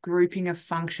grouping of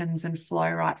functions and flow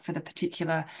right for the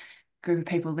particular group of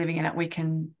people living in it, we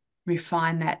can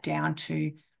refine that down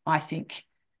to, I think,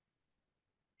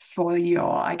 for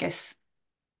your, I guess,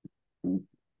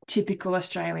 typical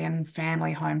Australian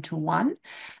family home to one.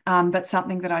 But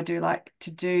something that I do like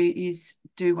to do is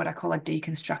do what I call a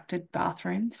deconstructed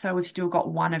bathroom. So we've still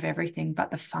got one of everything, but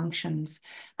the functions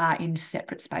are in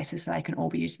separate spaces so they can all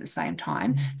be used at the same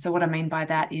time. So what I mean by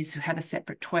that is have a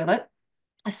separate toilet,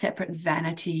 a separate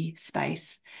vanity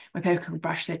space where people can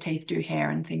brush their teeth, do hair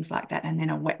and things like that, and then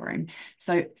a wet room.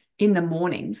 So in the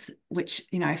mornings, which,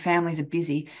 families are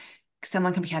busy,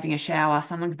 someone can be having a shower,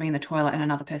 someone can be in the toilet, and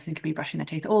another person can be brushing their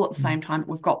teeth all at the same time.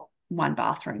 We've got one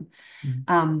bathroom.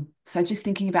 So just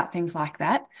thinking about things like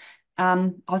that. I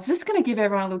was just going to give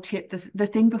everyone a little tip. The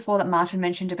thing before that Martin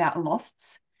mentioned about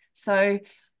lofts. So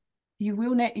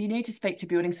you need to speak to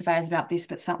building surveyors about this,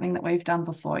 but something that we've done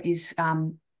before is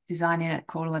designing it,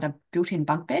 call it a built-in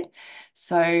bunk bed.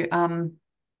 So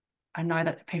I know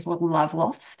that people love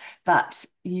lofts, but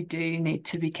you do need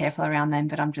to be careful around them.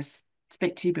 But I'm just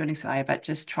speak to your building surveyor, but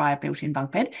just try a built-in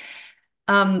bunk bed.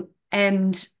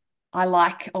 And I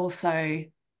like also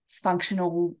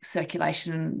functional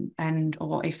circulation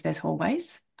or if there's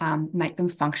hallways, make them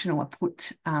functional or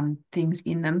put things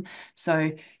in them.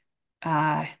 So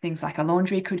things like a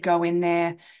laundry could go in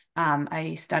there,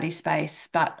 a study space.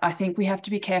 But I think we have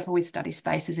to be careful with study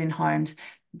spaces in homes.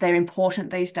 They're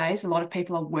important these days. A lot of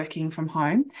people are working from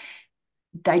home.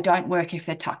 They don't work if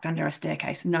they're tucked under a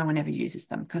staircase. No one ever uses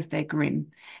them because they're grim.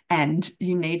 And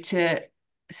you need to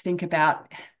think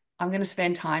about, I'm going to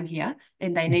spend time here,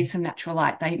 and they need some natural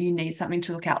light. You need something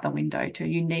to look out the window to.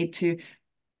 You need to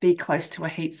be close to a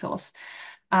heat source.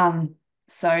 But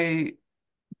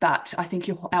I think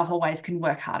our hallways can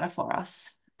work harder for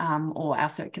us, or our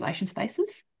circulation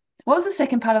spaces. What was the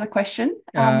second part of the question?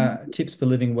 Tips for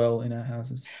living well in our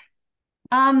houses.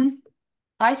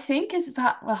 I think is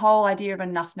the whole idea of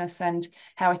enoughness and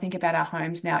how we think about our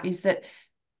homes now is that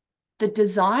the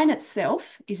design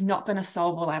itself is not going to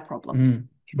solve all our problems.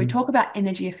 If we talk about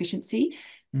energy efficiency,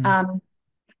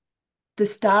 the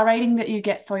star rating that you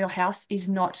get for your house is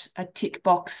not a tick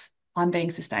box, I'm being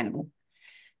sustainable.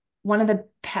 One of the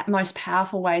most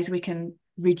powerful ways we can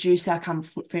reduce our carbon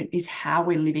footprint is how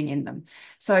we're living in them.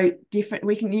 So you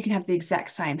can have the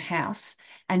exact same house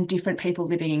and different people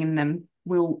living in them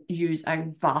will use a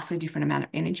vastly different amount of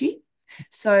energy.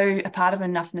 So a part of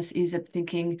enoughness is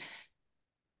thinking,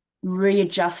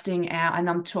 readjusting and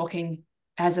I'm talking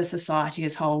as a society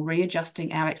as a whole,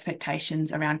 readjusting our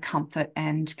expectations around comfort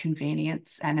and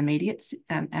convenience and immediate,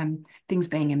 things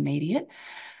being immediate.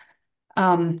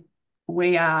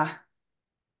 We are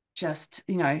just,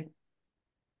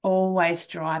 always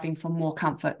striving for more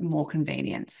comfort, more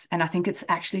convenience. And I think it's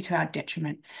actually to our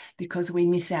detriment because we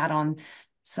miss out on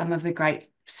some of the great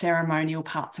ceremonial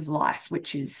parts of life,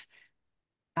 which is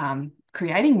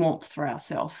creating warmth for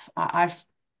ourselves. I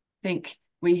think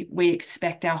we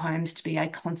expect our homes to be a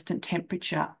constant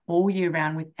temperature all year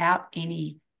round without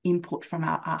any input from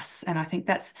us. And I think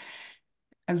that's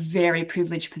a very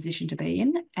privileged position to be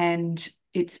in. And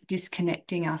it's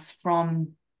disconnecting us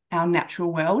from our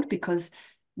natural world because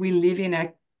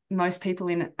most people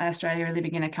in Australia are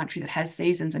living in a country that has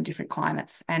seasons and different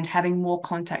climates, and having more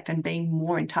contact and being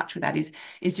more in touch with that is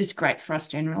just great for us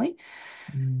generally.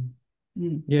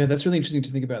 Yeah, that's really interesting to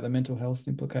think about the mental health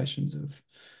implications of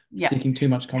seeking too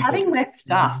much comfort. Having less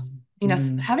stuff,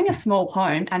 having a small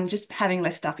home and just having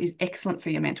less stuff is excellent for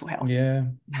your mental health. Yeah.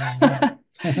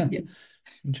 Yes.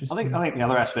 Interesting. I think the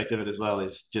other aspect of it as well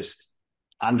is just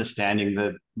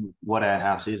understanding what our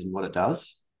house is and what it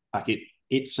does. Like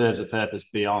it serves a purpose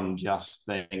beyond just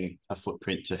being a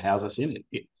footprint to house us in.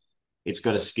 It's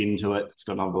got a skin to it. It's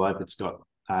got an envelope. It's got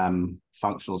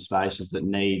functional spaces that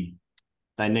need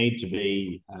to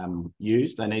be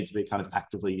used. They need to be kind of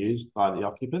actively used by the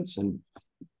occupants. And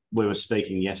we were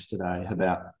speaking yesterday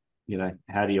about,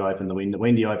 how do you open the window?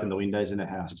 When do you open the windows in a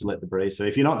house to let the breeze? So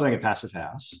if you're not doing a passive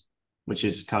house, which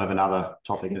is kind of another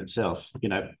topic in itself,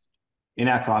 in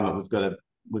our climate,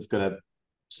 we've got a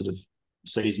sort of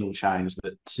seasonal change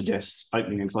that suggests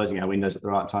opening and closing our windows at the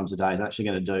right times of day is actually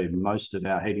going to do most of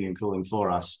our heating and cooling for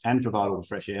us and provide all the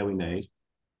fresh air we need,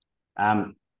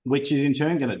 which is in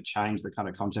turn going to change the kind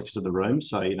of context of the room.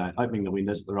 So, opening the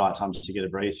windows at the right times to get a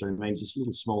breeze through means this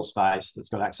little small space that's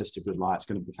got access to good light is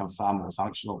going to become far more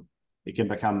functional. It can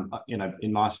become,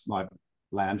 in my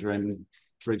lounge room,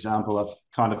 for example, I've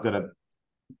kind of got a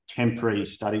temporary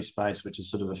study space, which is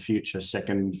sort of a future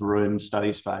second room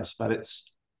study space, but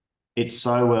it's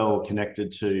so well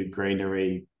connected to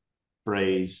greenery,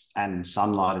 breeze, and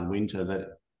sunlight in winter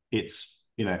that it's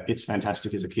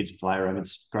fantastic as a kid's playroom.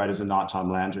 It's great as a nighttime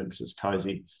lounge room because it's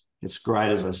cozy. It's great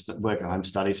as a work at home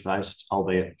study space,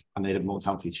 albeit I need a more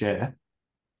comfy chair.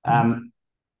 But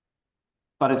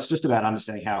it's just about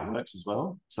understanding how it works as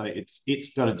well. So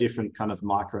it's got a different kind of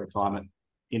microclimate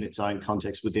in its own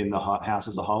context within the house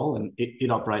as a whole, and it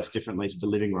operates differently to the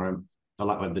living room,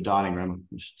 the dining room,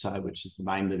 I should say, which is the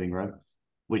main living room,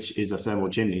 which is a thermal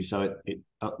chimney. So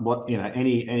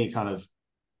any kind of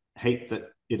heat that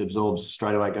it absorbs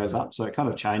straight away goes up. So it kind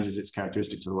of changes its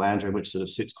characteristic to the lounge room, which sort of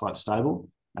sits quite stable.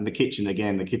 And the kitchen,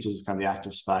 again, the kitchen is kind of the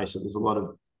active space. So there's a lot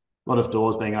of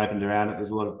doors being opened around it. There's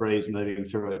a lot of breeze moving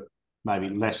through it, maybe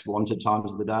less wanted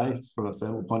times of the day from a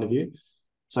thermal point of view.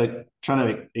 So trying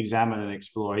to examine and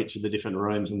explore each of the different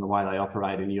rooms and the way they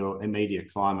operate in your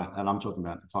immediate climate. And I'm talking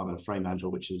about the climate of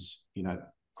Fremantle, which is,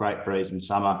 great breeze in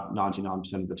summer,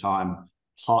 99% of the time,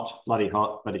 hot, bloody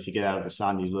hot. But if you get out of the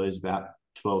sun, you lose about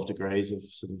 12 degrees of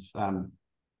sort of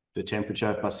the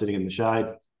temperature by sitting in the shade.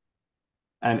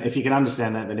 And if you can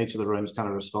understand that, then each of the rooms kind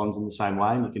of responds in the same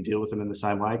way, and you can deal with them in the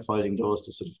same way, closing doors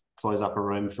to sort of close up a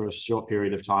room for a short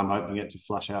period of time, opening it to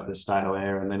flush out the stale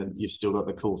air, and then you've still got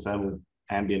the cool thermal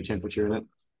ambient temperature in it.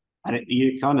 And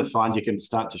you kind of find you can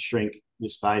start to shrink the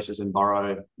spaces and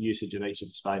borrow usage of each of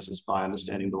the spaces by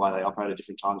understanding the way they operate at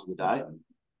different times of the day,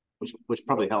 which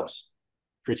probably helps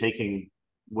critiquing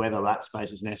whether that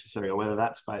space is necessary or whether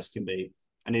that space can be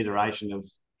an iteration of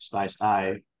space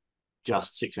A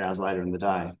just 6 hours later in the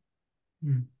day.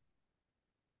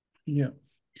 Yeah.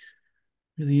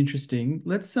 Really interesting.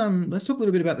 Let's talk a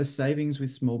little bit about the savings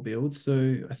with small builds.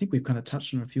 So I think we've kind of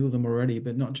touched on a few of them already,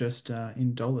 but not just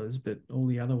in dollars, but all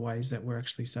the other ways that we're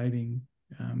actually saving,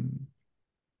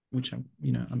 which I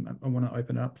want to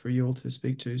open up for you all to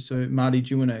speak to. So Marty,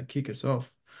 do you want to kick us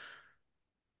off?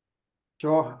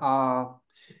 Sure.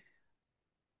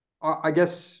 I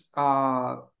guess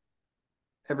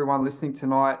everyone listening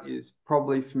tonight is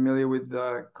probably familiar with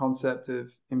the concept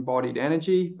of embodied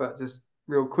energy, but just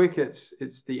real quick, it's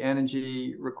the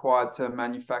energy required to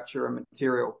manufacture a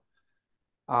material.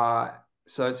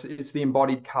 So it's the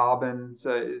embodied carbon.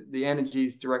 So the energy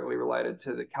is directly related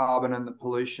to the carbon and the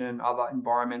pollution, other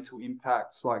environmental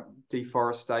impacts like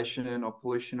deforestation or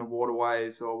pollution of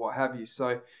waterways or what have you.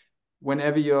 So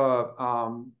whenever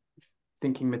you're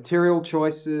thinking material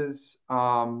choices,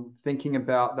 thinking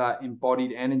about that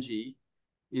embodied energy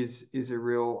is a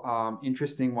real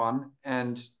interesting one,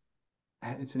 and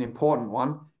it's an important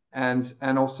one. And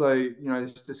also,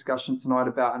 this discussion tonight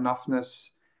about enoughness.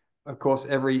 Of course,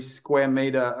 every square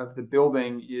meter of the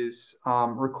building is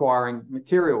requiring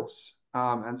materials.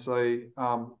 And so,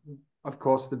 of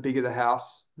course, the bigger the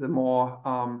house, the more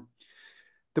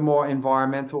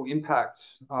environmental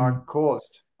impacts are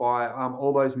caused by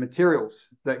all those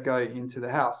materials that go into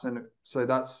the house. And so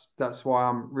that's why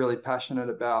I'm really passionate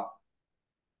about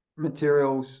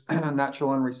materials,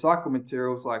 natural and recycled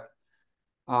materials. Like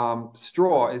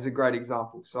straw is a great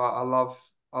example. So I love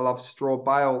straw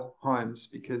bale homes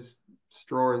because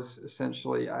straw is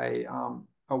essentially a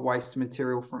waste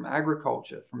material from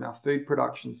agriculture, from our food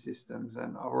production systems.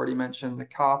 And I've already mentioned the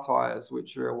car tires,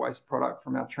 which are a waste product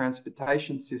from our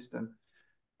transportation system.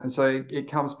 And so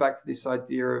it comes back to this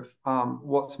idea of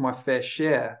what's my fair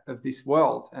share of this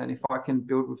world? And if I can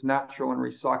build with natural and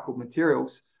recycled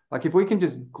materials, like if we can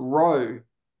just grow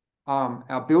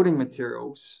our building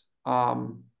materials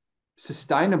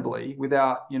sustainably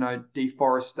without,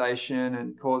 deforestation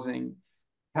and causing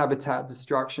habitat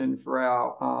destruction for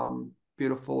our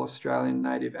beautiful Australian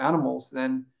native animals,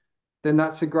 then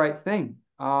that's a great thing.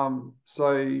 I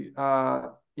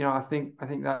think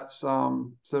that's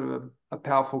sort of a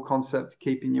powerful concept to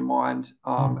keep in your mind,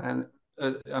 and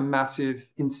a massive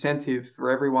incentive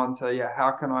for everyone to,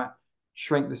 how can I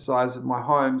shrink the size of my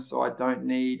home so I don't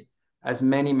need as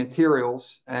many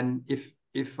materials? And if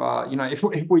we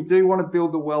do want to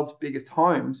build the world's biggest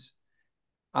homes,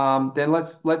 then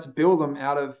let's build them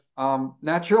out of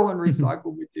natural and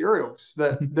recycled materials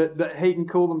that heat and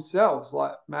cool themselves,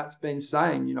 like Matt's been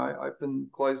saying.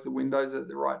 Close the windows at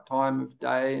the right time of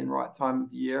day and right time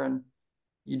of year, and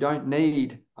you don't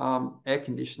need air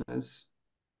conditioners.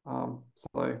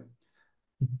 So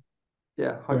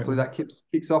yeah, hopefully that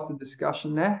kicks off the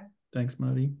discussion there. Thanks,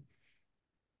 Marty.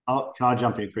 Can I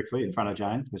jump in quickly in front of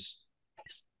Jane?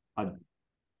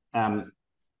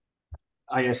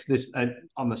 I guess this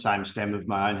on the same stem of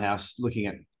my own house, looking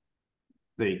at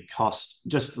the cost.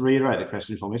 Just reiterate the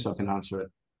question for me so I can answer it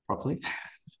properly.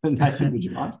 Nathan, would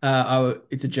you mind?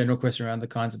 It's a general question around the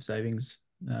kinds of savings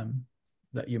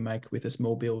that you make with a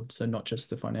small build. So not just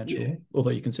the financial,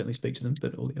 although you can certainly speak to them,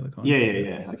 but all the other kinds.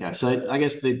 Yeah. Okay. So I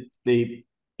guess there's the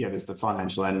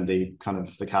financial and the kind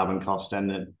of the carbon cost, and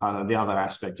the other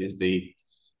aspect is the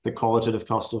qualitative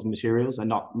cost of materials, and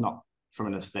not from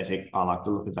an aesthetic, I like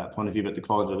the look of that point of view, but the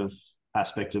qualitative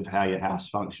aspect of how your house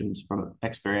functions from an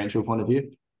experiential point of view.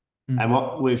 And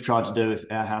what we've tried to do with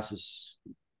our house is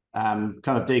kind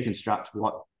of deconstruct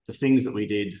what the things that we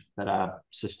did that are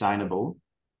sustainable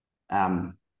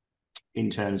in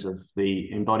terms of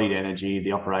the embodied energy,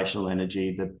 the operational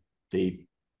energy, the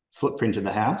footprint of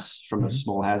the house from a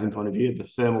small housing point of view, the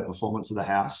thermal performance of the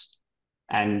house,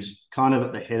 and kind of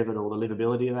at the head of it all, the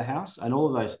livability of the house. And all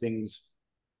of those things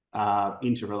are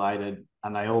interrelated,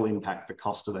 and they all impact the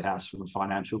cost of the house from a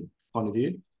financial point of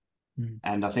view.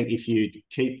 And I think if you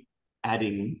keep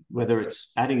adding, whether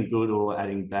it's adding good or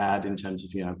adding bad in terms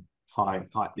of high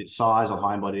size or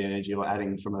high embodied energy, or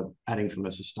adding from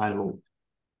a sustainable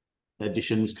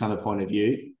additions kind of point of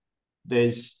view,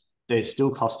 there's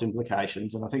still cost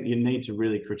implications. And I think you need to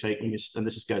really critique, and this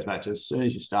just goes back to as soon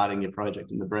as you're starting your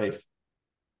project in the brief,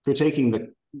 critiquing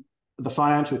the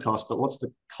financial cost, but what's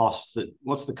the cost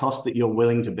that you're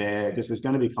willing to bear? Because there's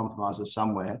going to be compromises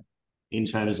somewhere in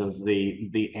terms of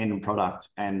the end product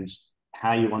and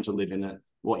how you want to live in it,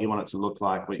 what you want it to look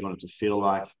like, what you want it to feel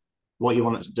like, what you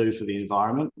want it to do for the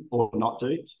environment or not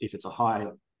do. If it's a high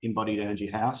embodied energy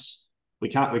house, we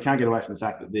can't get away from the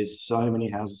fact that there's so many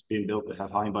houses being built that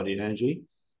have high embodied energy.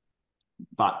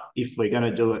 But if we're going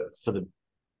to do it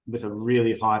with a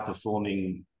really high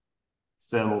performing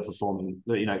thermal performing,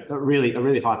 a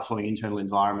really high performing internal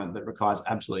environment that requires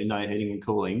absolutely no heating and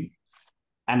cooling,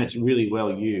 and it's really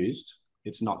well used,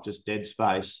 it's not just dead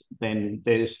space, then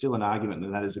there's still an argument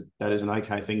that is an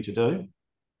okay thing to do.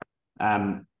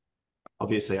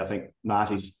 Obviously, I think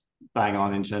Marty's bang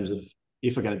on in terms of,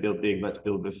 if we're going to build big, let's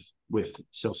build with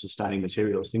self-sustaining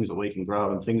materials, things that we can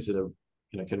grow and things that are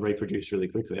can reproduce really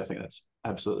quickly. I think that's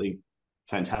absolutely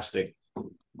fantastic.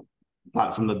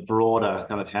 But from the broader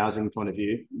kind of housing point of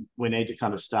view, we need to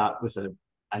kind of start with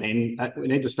we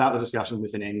need to start the discussion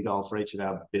with an end goal for each of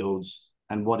our builds.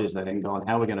 And what is that end goal, and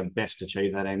how are we going to best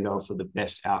achieve that end goal for the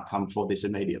best outcome for this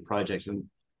immediate project? And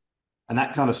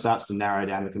that kind of starts to narrow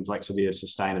down the complexity of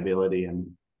sustainability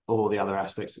and all the other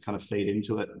aspects that kind of feed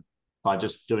into it by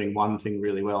just doing one thing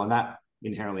really well. And that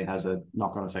inherently has a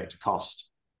knock-on effect to cost,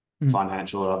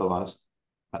 financial or otherwise.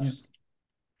 That's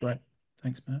Great.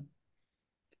 Thanks, Matt.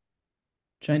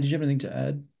 Jane, did you have anything to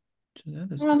add to that?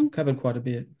 That's covered quite a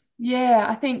bit. Yeah,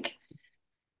 I think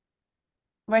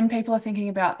when people are thinking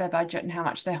about their budget and how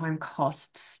much their home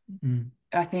costs,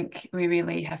 I think we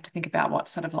really have to think about what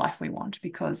sort of life we want,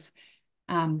 because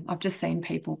I've just seen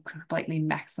people completely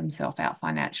max themselves out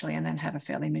financially and then have a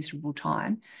fairly miserable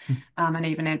time, and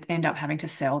even end up having to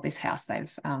sell this house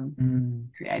they've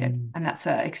created. And that's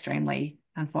an extremely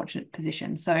unfortunate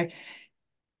position. So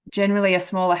generally a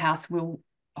smaller house will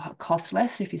cost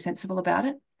less if you're sensible about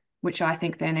it, which I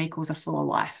think then equals a fuller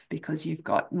life, because you've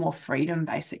got more freedom.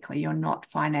 Basically, you're not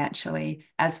financially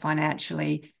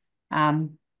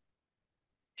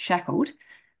shackled,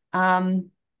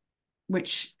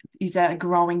 which is a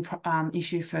growing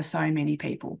issue for so many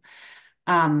people.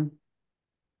 I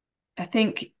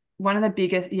think one of the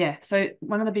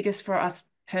biggest for us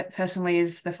personally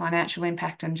is the financial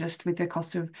impact and just with the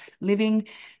cost of living,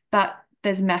 but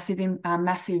there's massive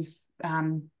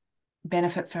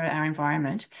benefit for our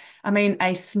environment. I mean,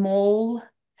 a small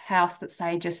house that's,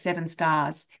 say, just 7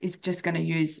 stars is just going to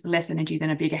use less energy than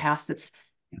a bigger house that's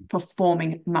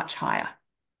performing much higher.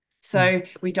 So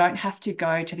we don't have to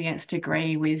go to the nth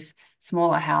degree with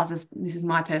smaller houses, this is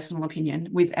my personal opinion,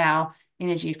 with our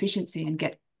energy efficiency and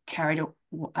get carried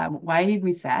away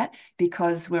with that,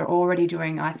 because we're already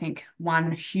doing, I think,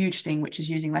 one huge thing, which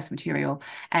is using less material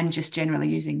and just generally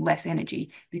using less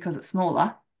energy because it's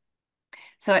smaller.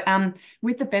 So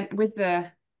with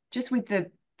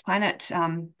the planet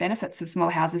benefits of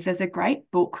smaller houses, there's a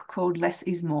great book called Less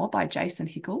is More by Jason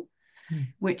Hickel,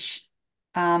 which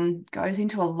goes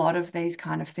into a lot of these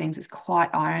kind of things. It's quite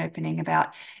eye-opening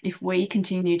about if we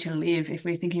continue to live, if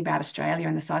we're thinking about Australia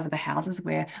and the size of the houses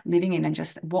we're living in and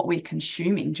just what we're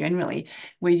consuming generally,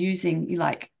 we're using,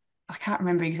 like, I can't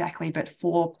remember exactly, but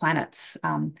 4 planets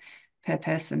per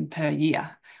person per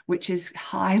year, which is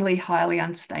highly, highly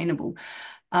unsustainable.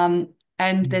 And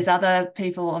there's other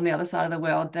people on the other side of the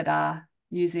world that are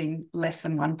using less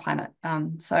than 1 planet.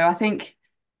 So I think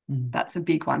that's a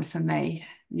big one for me.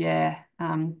 Yeah.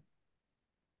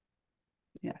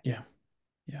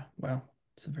 Wow,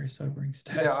 it's a very sobering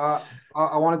stat. Yeah,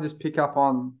 I want to just pick up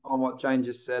on what Jane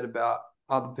just said about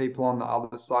other people on the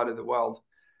other side of the world.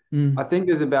 I think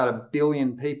there's about 1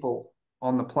 billion people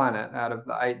on the planet out of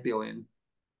the 8 billion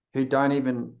who don't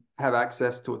even have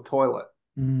access to a toilet.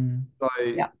 So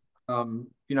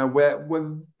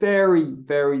we're very,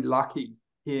 very lucky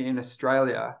here in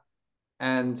Australia,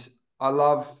 and I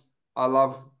love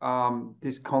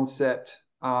this concept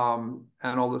and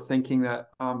all the thinking that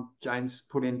Jane's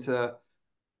put into,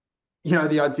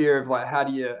 the idea of, like, how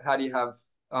do you have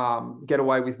get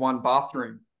away with 1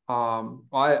 bathroom.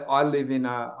 I live in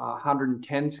a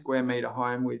 110 square meter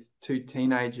home with 2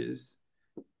 teenagers,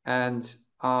 and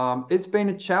it's been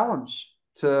a challenge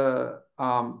to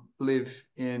live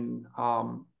in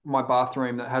my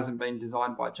bathroom that hasn't been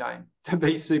designed by Jane to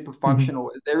be super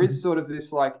functional. There is sort of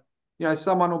this, like,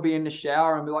 someone will be in the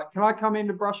shower and be like, "Can I come in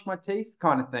to brush my teeth?"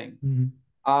 kind of thing.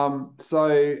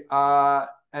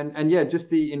 Just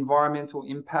the environmental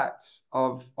impacts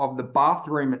of the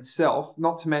bathroom itself,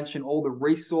 not to mention all the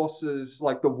resources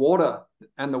like the water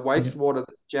and the wastewater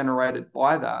that's generated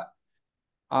by that.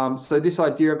 So this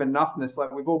idea of enoughness,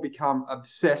 like, we've all become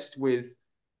obsessed with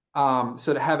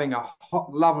sort of having a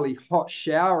lovely hot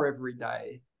shower every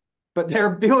day. But there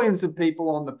are billions of people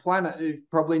on the planet who've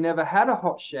probably never had a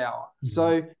hot shower.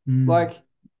 So, like,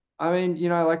 I mean,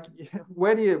 like,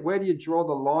 where do you draw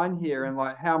the line here, and,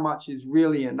 like, how much is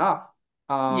really enough?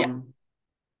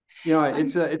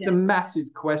 It's a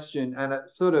massive question, and it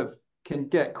sort of can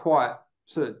get quite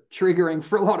sort of triggering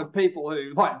for a lot of people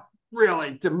who, like,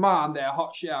 really demand their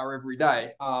hot shower every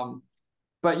day.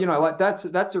 But like,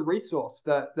 that's a resource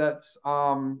that's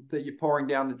that you're pouring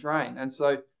down the drain. And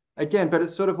so again, but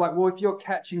it's sort of like, well, if you're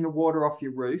catching the water off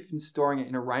your roof and storing it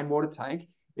in a rainwater tank,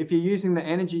 if you're using the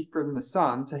energy from the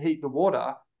sun to heat the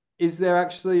water, is there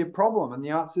actually a problem? And the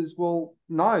answer is, well,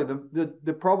 no.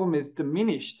 The problem is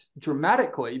diminished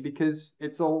dramatically because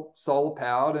it's all solar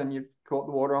powered, and you've caught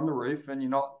the water on the roof, and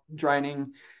you're not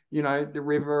draining the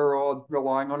river or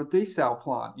relying on a desal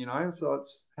plant. So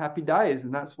it's happy days.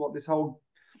 And that's what this whole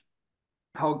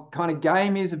whole kind of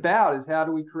game is about, is how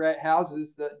do we create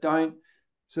houses that don't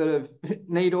sort of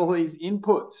need all these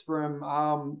inputs from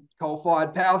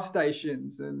coal-fired power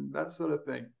stations and that sort of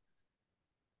thing.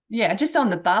 Yeah, just on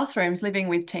the bathrooms, living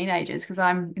with teenagers, because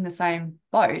I'm in the same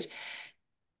boat.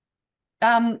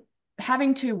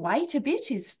 Having to wait a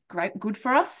bit is good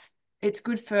for us. It's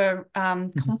good for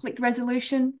conflict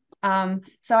resolution.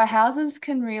 So our houses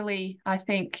can really, I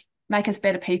think, make us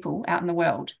better people out in the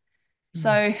world.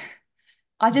 So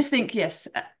I just think, yes,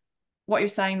 what you're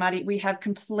saying, Marty, we have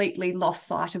completely lost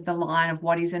sight of the line of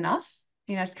what is enough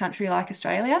in a country like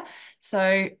Australia.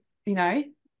 So, you know,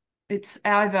 it's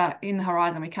over in the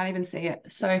horizon. We can't even see it.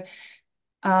 So,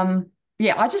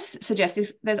 yeah, I just suggest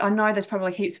I know there's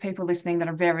probably heaps of people listening that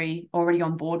are very already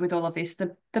on board with all of this.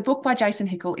 The book by Jason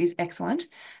Hickel is excellent.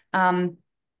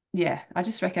 Yeah, I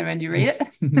just recommend you read it.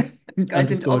 It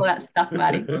goes into all of that stuff,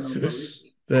 Marty.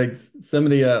 Thanks. So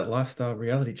many lifestyle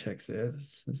reality checks there.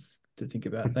 That's to think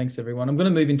about. Thanks, everyone. I'm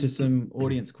going to move into some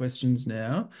audience questions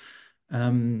now.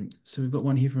 So we've got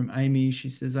one here from Amy. She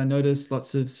says, I notice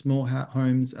lots of small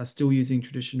homes are still using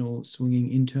traditional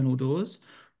swinging internal doors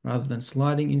rather than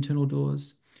sliding internal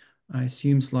doors. I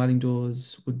assume sliding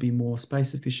doors would be more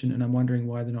space efficient, and I'm wondering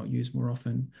why they're not used more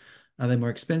often. Are they more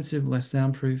expensive, less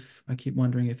soundproof? I keep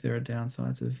wondering if there are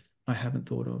downsides I haven't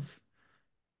thought of.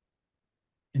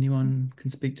 Anyone can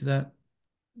speak to that?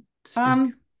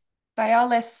 They are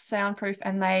less soundproof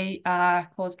and they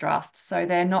cause drafts, so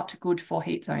they're not good for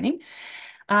heat zoning.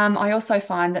 I also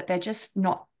find that they're just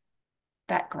not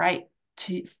that great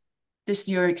just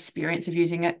your experience of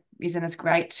using it isn't as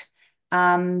great.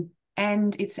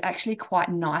 And it's actually quite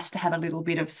nice to have a little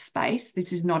bit of space.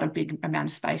 This is not a big amount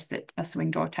of space that a swing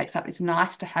door takes up. It's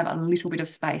nice to have a little bit of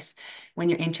space when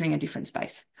you're entering a different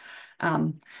space.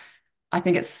 I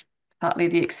think it's partly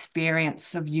the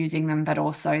experience of using them, but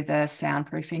also the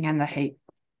soundproofing and the heat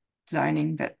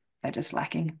zoning that they're just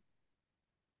lacking.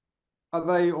 Are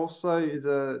they also, is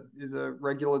a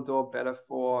regular door better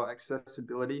for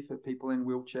accessibility for people in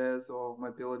wheelchairs or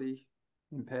mobility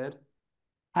impaired?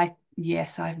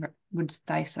 Yes, I would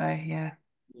say so, yeah.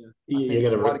 Yeah, I think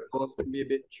sliding doors can be a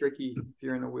bit tricky if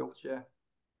you're in a wheelchair.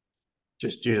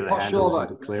 Just due to the handles and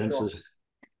the clearances.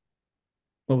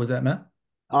 What was that, Matt?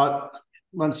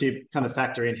 Once you kind of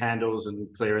factor in handles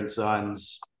and clearance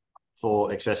signs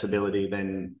for accessibility,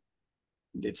 then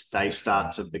they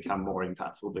start to become more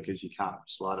impactful because you can't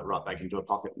slide it right back into a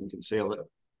pocket and conceal it.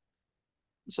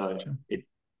 So Sure.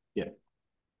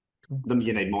 Cool.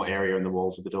 You need more area in the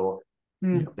walls of the door.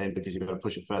 Then because you've got to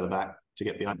push it further back to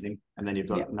get the opening, and then you've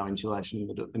got no insulation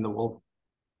in the wall.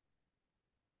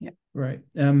 Yeah. Right.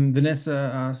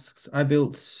 Vanessa asks, I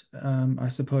built, I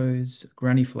suppose,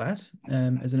 granny flat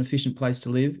as an efficient place to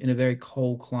live in a very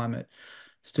cold climate,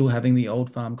 still having the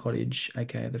old farm cottage,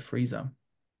 aka the freezer.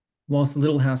 Whilst the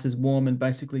little house is warm and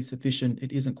basically sufficient,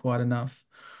 it isn't quite enough.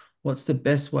 What's the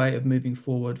best way of moving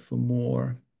forward for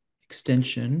more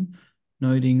extension,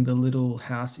 noting the little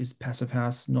house is passive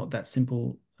house, not that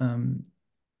simple,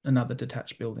 another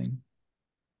detached building?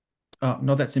 Oh,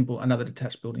 not that simple, another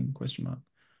detached building, question mark.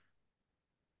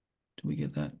 Do we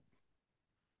get that?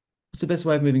 What's the best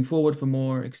way of moving forward for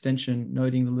more extension,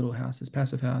 noting the little house is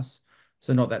passive house,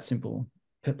 so not that simple,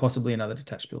 possibly another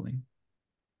detached building?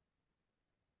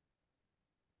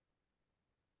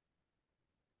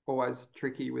 Always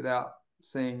tricky without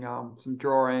seeing some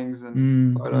drawings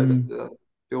and photos of the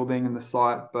building and the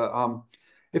site. But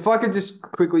if I could just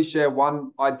quickly share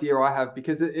one idea I have,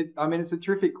 because I mean, it's a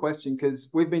terrific question, because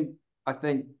we've been, I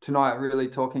think, tonight really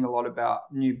talking a lot about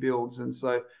new builds. And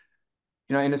so,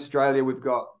 you know, in Australia, we've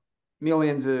got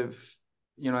millions of,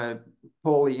 you know,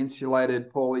 poorly insulated,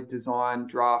 poorly designed,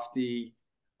 drafty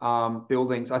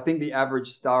buildings. I think the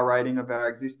average star rating of our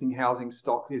existing housing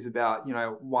stock is about, you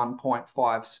know,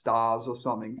 1.5 stars or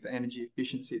something for energy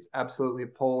efficiency. It's absolutely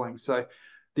appalling. So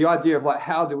the idea of like,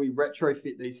 how do we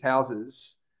retrofit these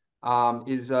houses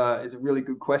is a really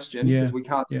good question, because we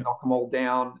can't just knock them all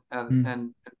down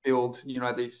and build, you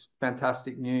know, these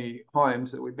fantastic new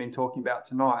homes that we've been talking about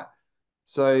tonight.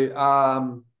 So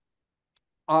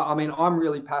I mean, I'm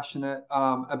really passionate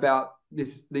about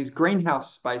these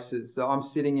greenhouse spaces that I'm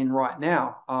sitting in right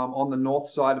now on the north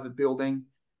side of a building.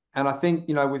 And I think,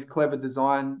 you know, with clever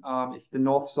design, if the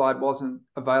north side wasn't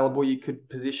available, you could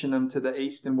position them to the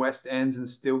east and west ends and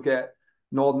still get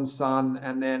northern sun.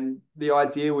 And then the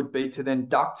idea would be to then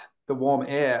duct the warm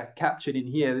air captured in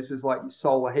here. This is like your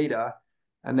solar heater.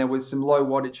 And then with some low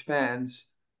wattage fans,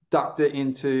 duct it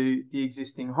into the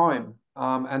existing home.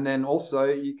 And then also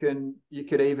you could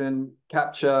even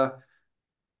capture,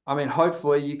 I mean,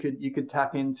 hopefully you could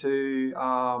tap into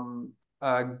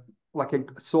like a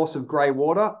source of grey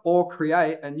water, or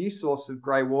create a new source of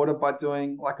grey water by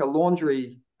doing like a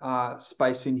laundry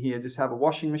space in here. Just have a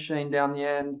washing machine down the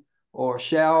end, or a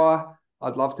shower.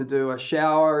 I'd love to do a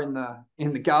shower in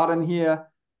the garden here.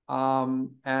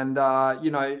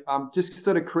 Just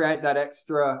sort of create that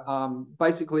extra.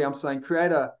 Basically, I'm saying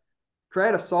create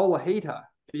a solar heater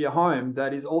for your home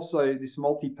that is also this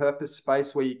multi-purpose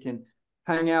space where you can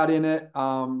hang out in it,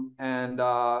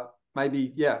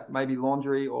 maybe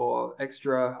laundry or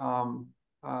extra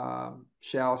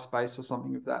shower space or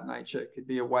something of that nature. It could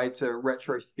be a way to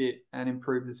retrofit and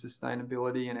improve the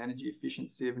sustainability and energy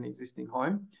efficiency of an existing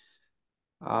home.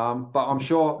 But I'm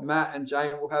sure Matt and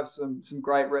Jane will have some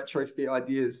great retrofit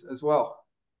ideas as well.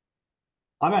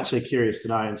 I'm actually curious to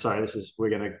know, and sorry, we're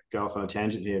going to go off on a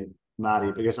tangent here,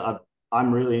 Marty, because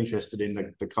I'm really interested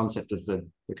in the concept of the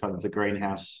kind of the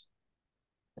greenhouse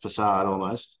facade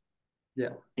almost.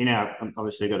 Yeah.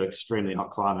 Obviously got an extremely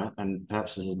hot climate, and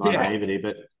perhaps this is my naivety,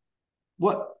 but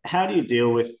how do you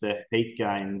deal with the heat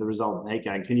gain, the resultant heat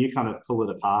gain? Can you kind of pull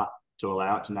it apart to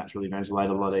allow it to naturally ventilate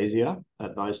a lot easier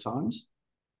at those times?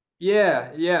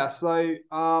 Yeah. So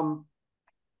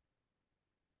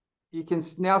you can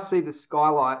now see the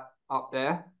skylight up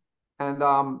there, and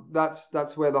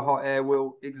that's where the hot air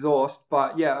will exhaust.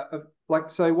 But yeah,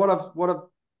 so what I've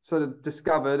sort of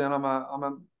discovered, and I'm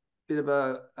a bit of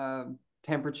a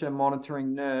temperature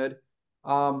monitoring nerd.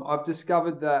 I've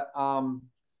discovered that on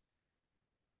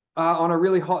a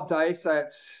really hot day, say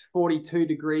it's 42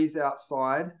 degrees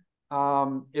outside,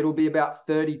 it'll be about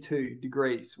 32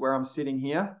 degrees where I'm sitting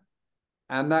here.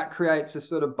 And that creates a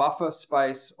sort of buffer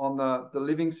space on the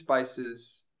living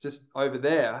spaces just over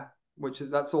there,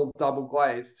 that's all double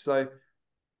glazed. So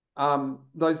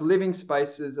those living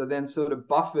spaces are then sort of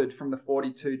buffered from the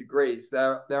 42 degrees.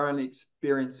 They're only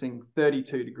experiencing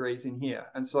 32 degrees in here.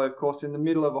 And so, of course, in the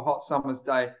middle of a hot summer's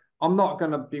day, I'm not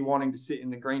going to be wanting to sit in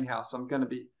the greenhouse. I'm going to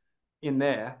be in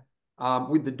there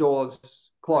with the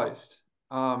doors closed.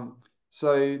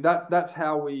 So that's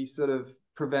how we sort of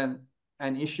prevent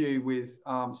an issue with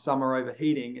summer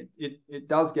overheating. It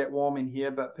does get warm in here,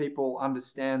 but people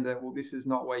understand that, well, this is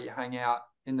not where you hang out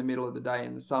in the middle of the day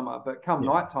in the summer. But come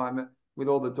nighttime, with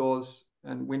all the doors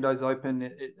and windows open,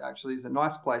 it actually is a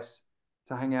nice place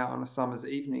to hang out on a summer's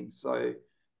evening. So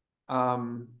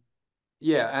and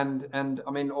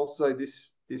I mean, also this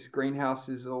greenhouse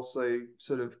is also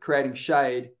sort of creating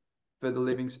shade for the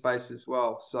living space as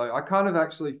well. So I kind of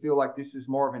actually feel like this is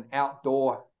more of an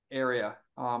outdoor area,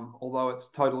 although it's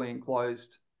totally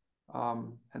enclosed,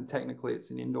 and technically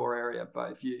it's an indoor area.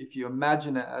 But if you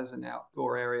imagine it as an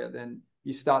outdoor area, then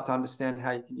you start to understand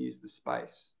how you can use the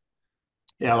space.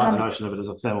 Yeah, I like the notion of it as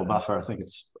a thermal buffer. I think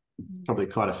it's probably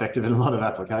quite effective in a lot of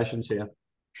applications here.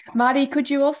 Marty,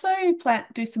 could you also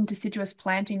do some deciduous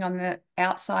planting on the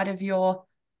outside of your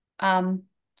sun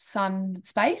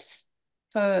space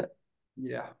for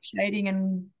shading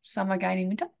and summer gaining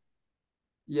winter?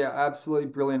 Yeah, absolutely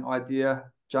brilliant idea,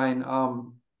 Jane. I've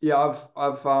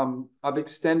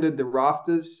extended the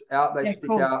rafters out. They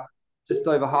stick out just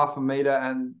over 0.5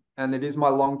 meter, and it is my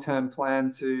long-term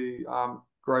plan to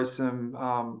grow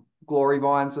some glory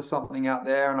vines or something out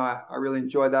there. And I really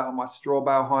enjoy that on my straw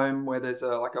bale home, where there's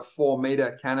like a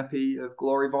 4-meter canopy of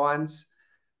glory vines.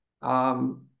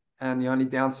 And the only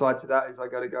downside to that is I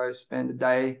got to go spend a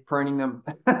day pruning them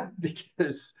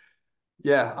because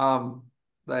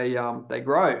they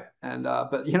grow. And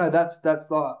but that's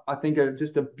I think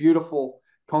just a beautiful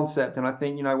concept. And I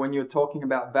think when you're talking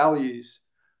about values,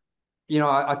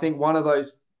 I think one of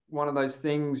those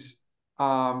things,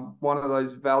 one of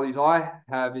those values I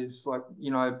have is like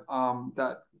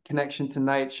that connection to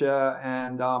nature,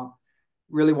 and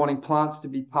really wanting plants to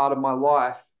be part of my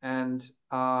life. And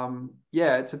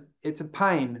it's a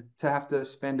pain to have to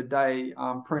spend a day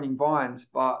pruning vines,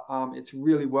 but it's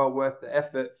really well worth the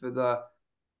effort for the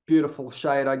beautiful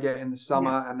shade I get in the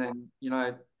summer, and then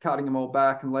cutting them all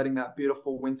back and letting that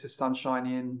beautiful winter sunshine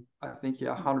in. I think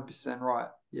you're 100% right.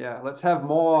 Yeah, let's have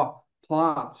more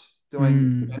plants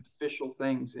doing beneficial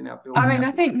things in our buildings. I mean,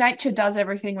 I think nature does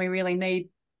everything we really need.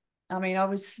 I mean, I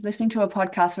was listening to a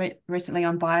podcast recently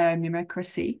on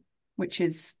biomimicry, which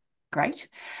is great.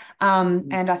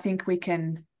 And I think we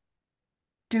can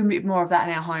do a bit more of that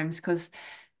in our homes, because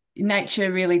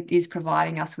nature really is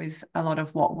providing us with a lot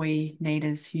of what we need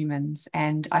as humans.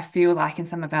 And I feel like in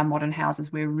some of our modern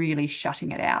houses, we're really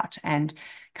shutting it out and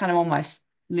kind of almost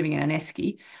living in an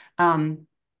esky. And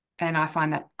I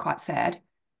find that quite sad,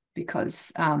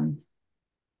 because, one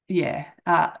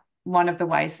of the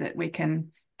ways that we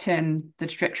can turn the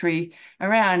trajectory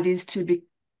around is to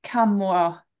become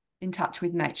more in touch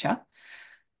with nature.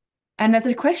 And there's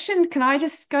a question. Can I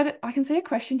just go to, I can see a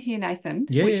question here, Nathan,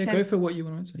 Yeah, which yeah, says, go for what you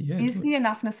want to answer. Yeah, is do it. the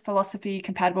enoughness philosophy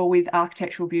compatible with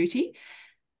architectural beauty?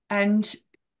 And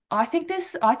I think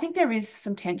there is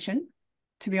some tension,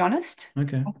 to be honest.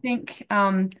 Okay. I think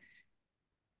it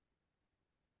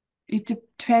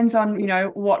depends on, you know,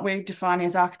 what we define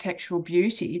as architectural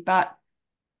beauty, but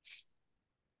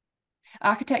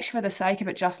architecture for the sake of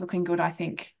it just looking good, I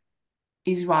think,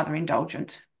 is rather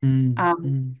indulgent.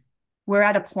 We're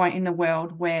at a point in the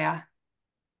world where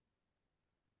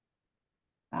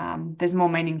there's more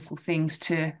meaningful things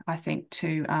to, I think,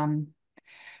 to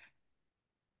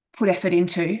put effort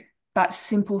into, but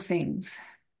simple things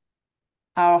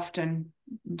are often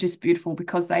just beautiful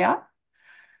because they are.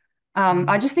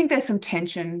 I just think there's some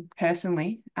tension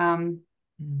personally.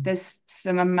 There's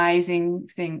some amazing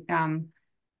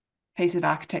piece of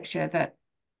architecture that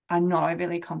are not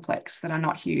overly complex, that are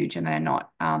not huge, and they're not,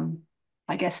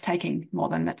 I guess, taking more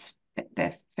than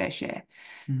their fair share.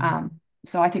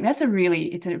 So I think it's a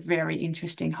very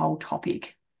interesting whole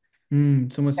topic.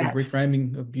 It's almost a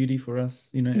reframing of beauty for us,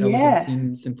 you know, Yeah. elegance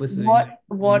in simplicity.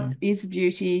 What is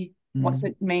beauty? What's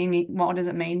it meaning? What does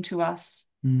it mean to us?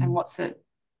 And what's it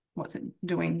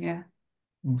doing? Yeah.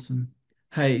 Awesome.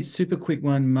 Hey, super quick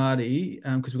one, Marty,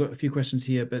 because we've got a few questions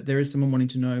here, but there is someone wanting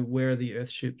to know where are the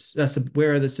earthships,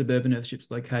 where are the suburban earthships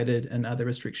located, and are there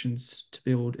restrictions to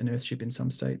build an earthship in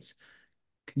some states?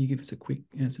 Can you give us a quick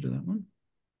answer to that one?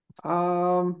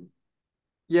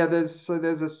 Yeah, there's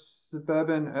a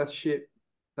suburban earthship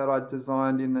that I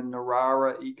designed in the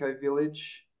Narara Eco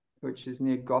Village, which is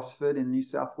near Gosford in New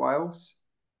South Wales,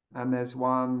 and there's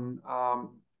one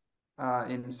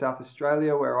in South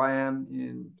Australia where I am,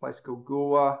 in a place called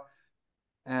Goolwa,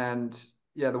 and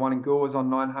yeah, the one in Goolwa is on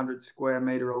 900 square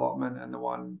meter allotment, and the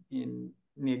one in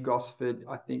near Gosford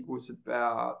I think was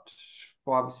about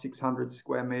 500 or 600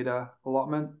 square meter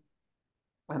allotment,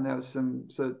 and there was some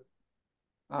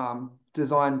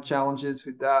design challenges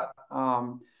with that.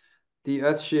 The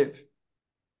earthship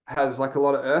has like a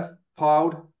lot of earth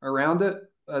piled around it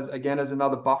as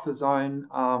another buffer zone,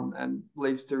 and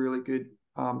leads to really good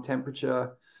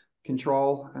temperature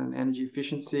control and energy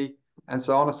efficiency. And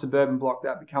so on a suburban block,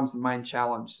 that becomes the main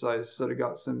challenge. So it's sort of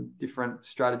got some different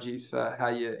strategies for how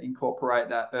you incorporate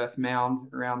that earth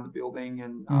mound around the building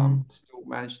and still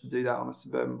manage to do that on a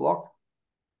suburban block.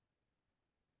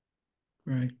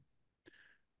 Right.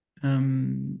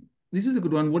 This is a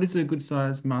good one. What is a good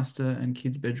size master and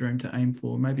kids bedroom to aim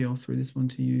for? Maybe I'll throw this one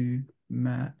to you,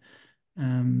 Matt.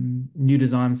 New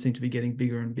designs seem to be getting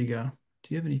bigger and bigger.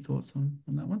 Do you have any thoughts on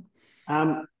that one?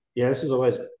 Yeah, this is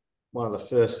always one of the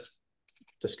first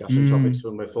discussion topics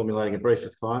when we're formulating a brief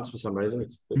with clients for some reason.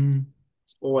 It's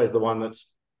always the one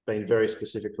that's been very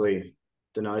specifically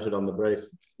denoted on the brief,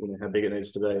 you know, how big it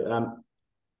needs to be.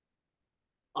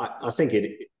 I think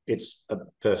it's a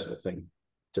personal thing,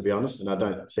 to be honest, and I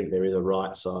don't think there is a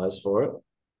right size for it.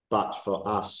 But for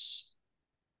us,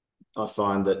 I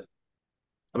find that,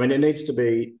 I mean, it needs to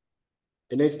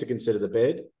consider the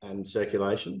bed and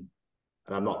circulation.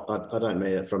 And I don't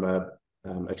mean it from a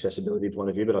accessibility point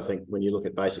of view, but I think when you look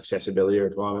at base accessibility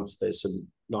requirements, there's some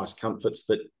nice comforts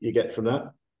that you get from that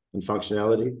and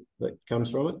functionality that comes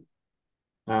from it.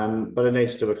 But it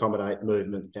needs to accommodate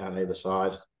movement down either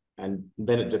side. And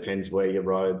then it depends where you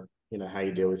robe, you know, how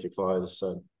you deal with your clothes.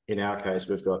 So in our case,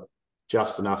 we've got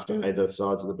just enough down either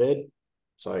sides of the bed.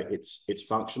 So it's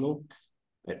functional.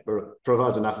 It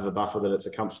provides enough of a buffer that it's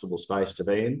a comfortable space to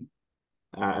be in.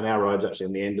 And our robe's actually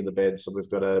on the end of the bed. So we've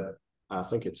got I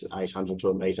think it's an 800 to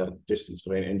a metre distance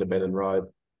between end of bed and robe.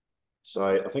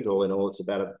 So I think all in all, it's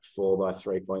about a 4 by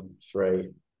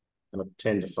 3.3. And I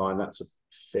tend to find that's a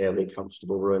fairly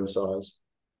comfortable room size.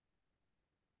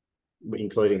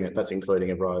 That's including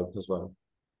a robe as well.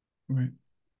 Right.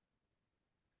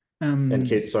 And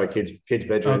kids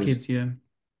bedrooms. Oh, kids, yeah.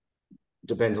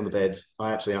 Depends on the beds.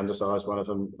 I actually undersized one of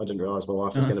them. I didn't realise my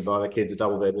wife was going to buy the kids a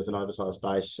double bed with an oversized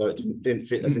base, so it didn't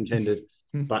fit as intended.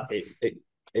 But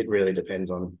it really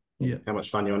depends on how much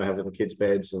fun you want to have with the kids'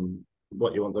 beds and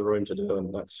what you want the room to do,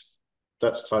 and that's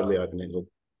totally open-ended.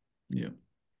 Yeah.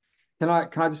 Can I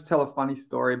just tell a funny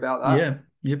story about that?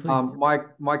 Yeah, please.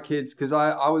 My kids, because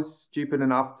I was stupid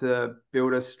enough to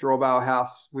build a straw bale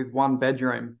house with one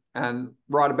bedroom, and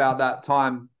right about that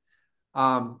time,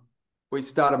 we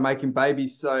started making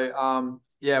babies. So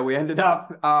we ended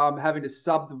up having to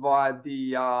subdivide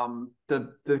the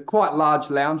quite large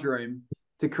lounge room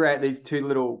to create these two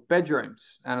little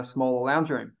bedrooms and a smaller lounge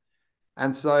room.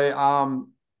 And so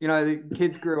the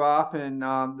kids grew up, and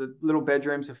the little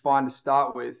bedrooms are fine to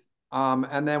start with.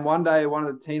 And then one day, one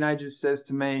of the teenagers says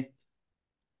to me,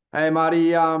 Hey,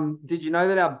 Marty, did you know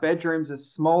that our bedrooms are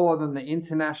smaller than the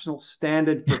international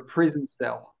standard for prison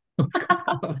cell?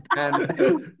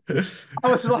 And I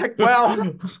was like,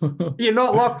 well, you're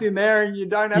not locked in there and you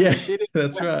don't have to Yeah, shit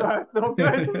that's anywhere, right. so it's all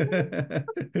good.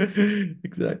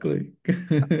 Exactly.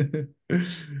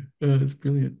 Oh, that's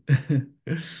brilliant.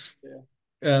 Yeah.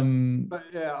 Um, But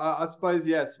yeah, I suppose,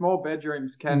 yeah, small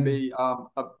bedrooms can mm, be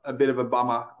a bit of a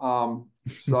bummer.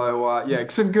 So yeah,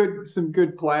 some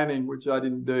good planning, which I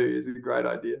didn't do, is a great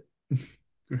idea.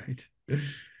 great.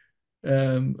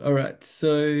 All right.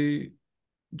 So,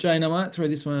 Jane, I might throw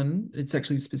this one. It's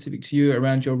actually specific to you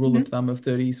around your rule of thumb of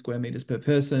 30 square meters per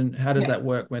person. How does Yeah. that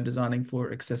work when designing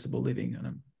for accessible living?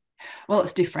 Well,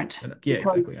 it's different Yeah,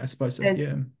 exactly. because I suppose so.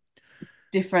 there's Yeah.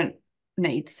 different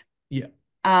needs. Yeah.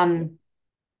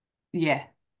 Yeah,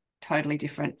 totally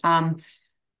different.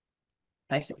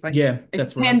 Basically, Yeah, it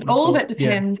that's what I depends. would have All of thought. it Yeah.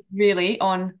 depends really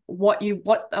on what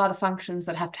are the functions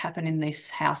that have to happen in this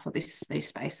house or these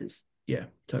spaces. Yeah,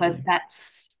 So totally.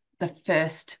 that's the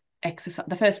first exercise.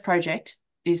 The first project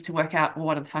is to work out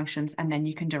what are the functions, and then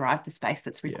you can derive the space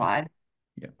that's required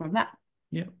from that.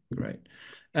 Yeah, great.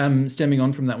 Stemming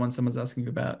on from that one, someone's asking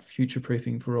about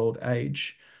future-proofing for old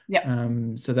age. Yeah.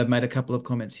 So they've made a couple of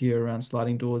comments here around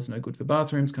sliding doors, no good for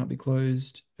bathrooms, can't be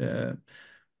closed.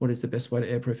 What is the best way to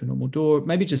airproof a normal door?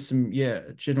 Maybe just some,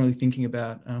 generally thinking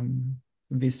about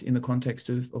this in the context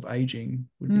of aging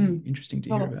would be interesting to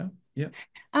hear about. Yeah.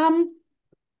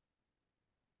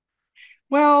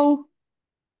 Well,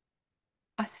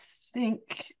 I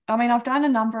mean, I've done a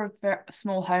number of very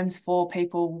small homes for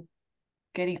people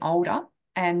getting older,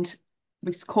 and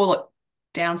we call it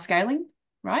downscaling,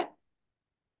 right?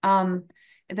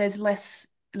 There's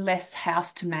less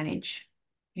house to manage,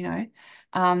 you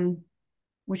know,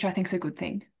 which I think is a good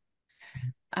thing.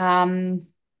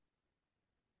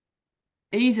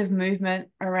 Ease of movement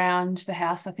around the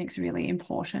house, I think, is really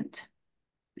important.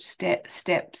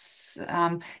 Steps,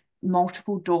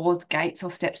 multiple doors, gates,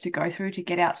 or steps to go through to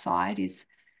get outside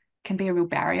can be a real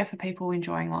barrier for people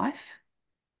enjoying life.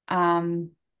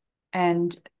 And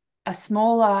a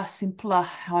smaller, simpler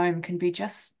home can be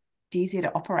just easier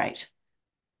to operate.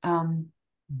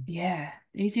 Yeah,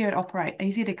 easier to operate,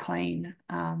 easier to clean.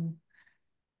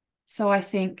 So I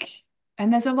think,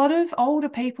 and there's a lot of older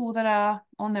people that are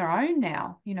on their own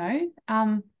now, you know.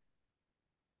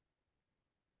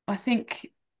 I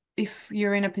think if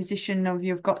you're in a position of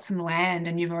you've got some land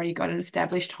and you've already got an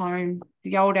established home,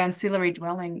 the old ancillary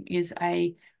dwelling is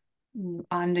a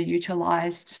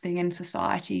underutilized thing in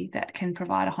society that can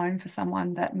provide a home for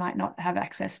someone that might not have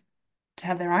access to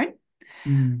have their own.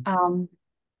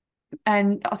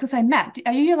 And I was going to say, Matt,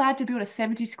 are you allowed to build a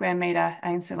 70 square metre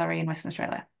ancillary in Western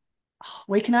Australia? Oh,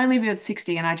 we can only build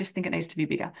 60, and I just think it needs to be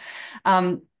bigger.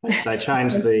 They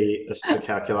changed the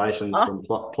calculations from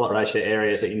plot ratio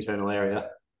area to internal area.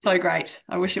 So great.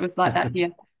 I wish it was like that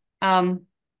here.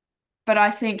 But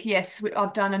I think, yes,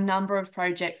 I've done a number of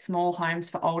projects, small homes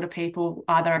for older people,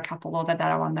 either a couple or that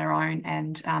are on their own,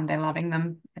 and they're loving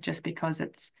them just because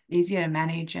it's easier to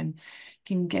manage and you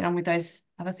can get on with those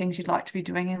other things you'd like to be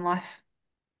doing in life.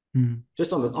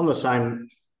 Just on the same,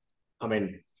 I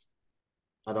mean,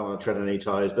 I don't want to tread on any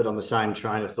toes, but on the same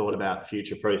train of thought about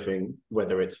future-proofing,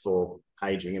 whether it's for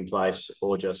aging in place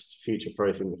or just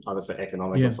future-proofing either for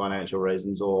economic or financial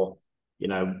reasons, or, you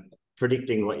know,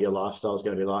 predicting what your lifestyle is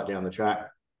going to be like down the track.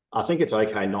 I think it's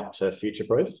okay not to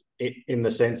future-proof it, in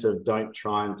the sense of don't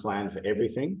try and plan for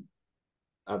everything.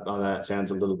 I know that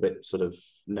sounds a little bit sort of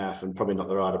naff and probably not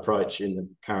the right approach in the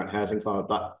current housing climate,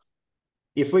 but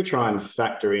if we try and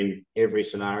factor in every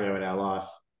scenario in our life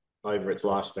over its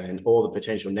lifespan or the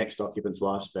potential next occupant's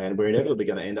lifespan, we're inevitably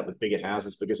going to end up with bigger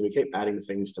houses because we keep adding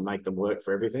things to make them work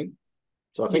for everything.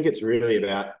 So I think it's really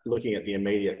about looking at the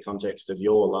immediate context of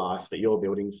your life that you're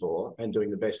building for and doing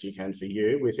the best you can for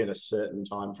you within a certain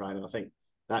time frame. And I think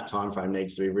that time frame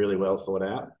needs to be really well thought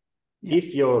out.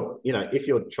 If you're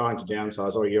trying to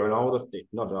downsize, or you're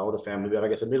not an older family, but I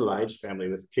guess a middle-aged family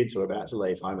with kids who are about to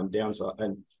leave home and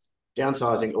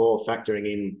downsizing or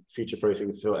factoring in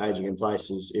future-proofing for aging in place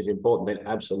is important, then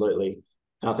absolutely.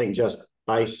 And I think just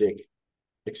basic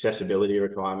accessibility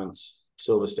requirements,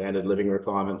 silver standard living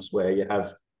requirements where you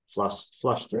have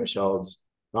flush thresholds,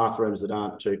 bathrooms that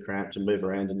aren't too cramped to move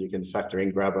around, and you can factor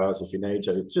in grab rails if you need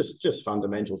to. It's just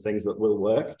fundamental things that will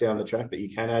work down the track that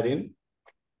you can add in.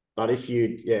 But if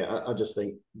I just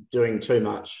think doing too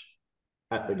much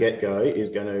at the get-go is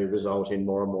going to result in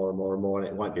more and more and more and more, and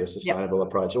it won't be a sustainable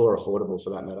approach or affordable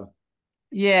for that matter.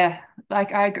 Yeah,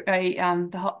 like I agree.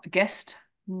 The guest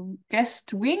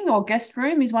wing or guest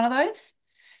room is one of those,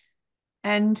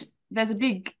 and there's a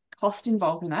big cost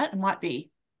involved in that. It might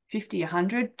be 50,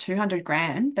 100, 200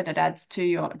 grand that it adds to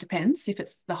your, it depends if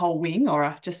it's the whole wing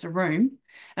or just a room.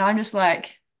 And I'm just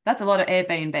like, that's a lot of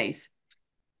Airbnbs.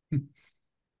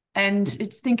 And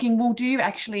it's thinking, well,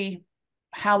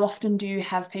 how often do you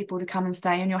have people to come and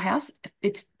stay in your house?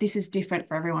 This is different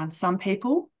for everyone. Some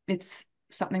people, it's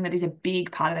something that is a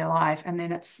big part of their life, and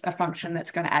then it's a function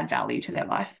that's going to add value to their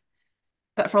life.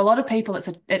 But for a lot of people,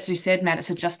 as you said, Matt, it's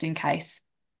a just in case,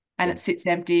 and it sits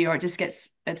empty, or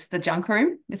it's the junk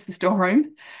room, it's the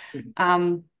storeroom.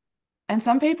 And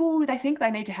some people, they think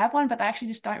they need to have one, but they actually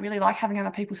just don't really like having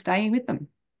other people staying with them.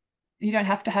 You don't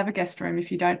have to have a guest room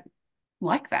if you don't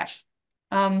like that.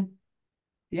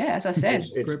 As I said,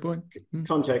 it's great point.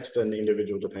 Context and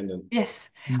individual dependent. Yes.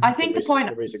 I think the point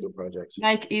every single project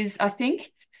make is, I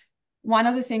think one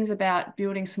of the things about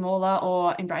building smaller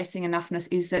or embracing enoughness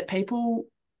is that people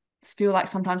feel like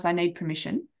sometimes they need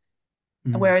permission,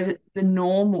 whereas the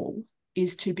normal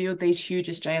is to build these huge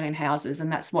Australian houses,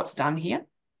 and that's what's done here.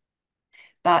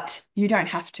 But you don't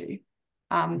have to.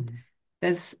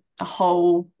 There's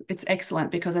it's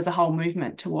excellent because there's a whole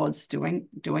movement towards doing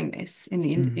this in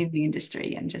the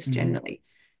industry and just generally.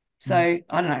 So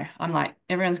I don't know. I'm like,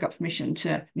 everyone's got permission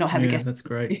to not have a guest. That's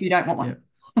great. If you don't want one.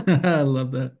 I love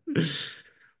that.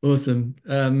 Awesome.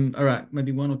 All right,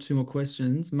 maybe one or two more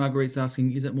questions. Marguerite's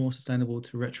asking, is it more sustainable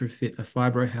to retrofit a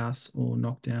fibro house or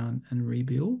knock down and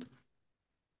rebuild?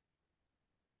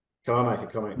 Can I make a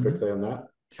comment quickly on that?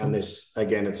 Sure. And this,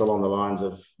 again, it's along the lines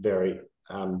of very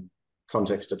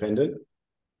context dependent,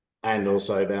 and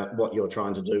also about what you're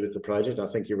trying to do with the project. I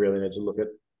think you really need to look at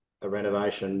a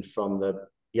renovation from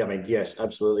yes,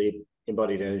 absolutely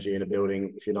embodied energy in a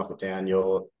building. If you knock it down,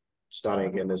 you're starting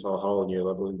again. There's a whole new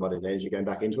level of embodied energy going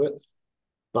back into it.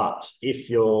 But if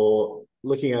you're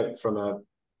looking at it from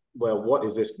what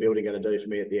is this building going to do for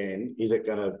me at the end? Is it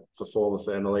going to perform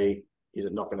thermally? Is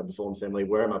it not going to perform thermally?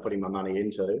 Where am I putting my money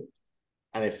into?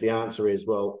 And if the answer is,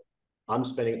 well, I'm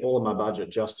spending all of my budget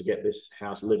just to get this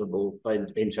house livable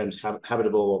in terms of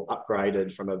habitable or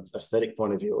upgraded from an aesthetic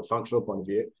point of view or functional point of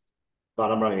view, but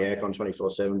I'm running the aircon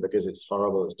 24/7 because it's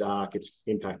horrible, it's dark, it's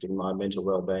impacting my mental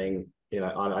well-being.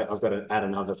 I've got to add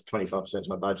another 25% to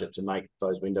my budget to make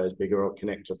those windows bigger or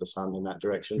connect to the sun in that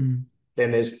direction.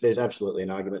 Then there's absolutely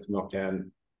an argument to knock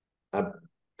down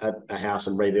a house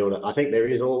and rebuild it. I think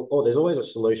there's always a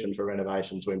solution for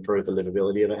renovation to improve the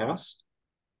livability of a house.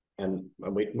 And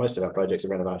most of our projects are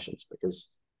renovations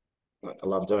because I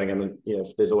love doing them, and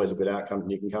there's always a good outcome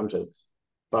you can come to.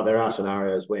 But there are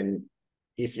scenarios when,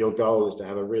 if your goal is to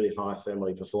have a really high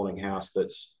thermally performing house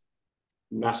that's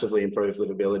massively improved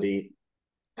livability,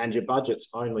 and your budget's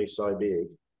only so big,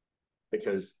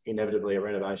 because inevitably a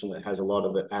renovation that has a lot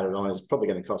of it added on is probably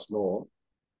going to cost more,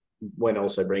 when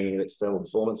also bringing its thermal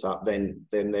performance up, then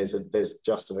there's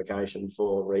justification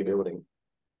for rebuilding.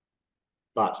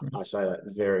 But I say that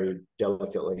very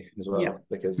delicately as well,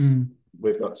 because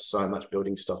we've got so much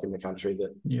building stock in the country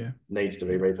that needs to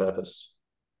be repurposed.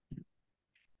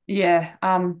 Yeah,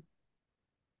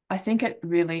 I think it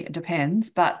really depends,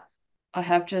 but I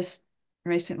have just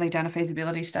recently done a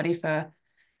feasibility study for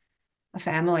a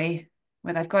family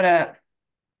where they've got a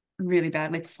really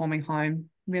badly performing home,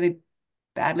 really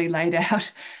badly laid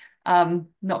out,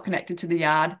 not connected to the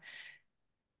yard,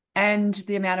 and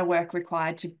the amount of work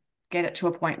required to get it to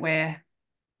a point where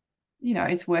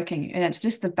it's working. And it's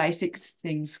just the basic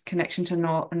things: connection to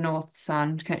north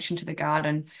sun, connection to the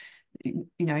garden,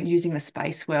 using the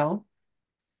space well.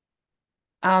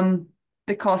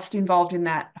 The cost involved in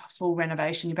that full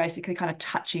renovation, you're basically kind of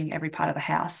touching every part of the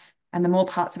house, and the more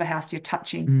parts of a house you're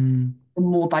touching, the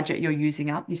more budget you're using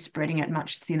up. You're spreading it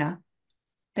much thinner.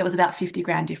 There was about 50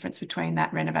 grand difference between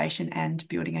that renovation and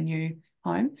building a new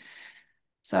home.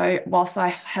 So whilst I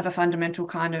have a fundamental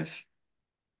kind of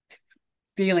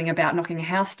feeling about knocking a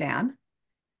house down,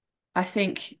 I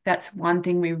think that's one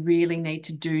thing we really need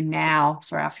to do now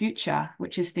for our future,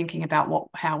 which is thinking about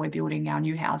how we're building our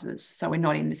new houses, so we're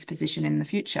not in this position in the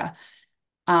future,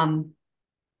 and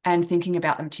thinking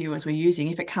about the materials we're using.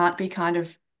 If it can't be kind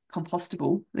of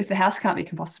compostable, if the house can't be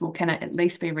compostable, can it at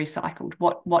least be recycled?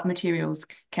 What materials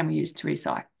can we use to be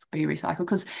recycled?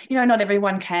 Because not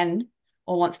everyone can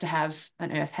or wants to have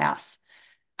an earth house.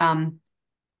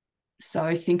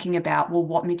 So thinking about, well,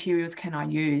 what materials can I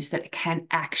use that can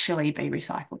actually be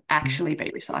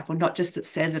recycled, not just it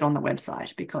says it on the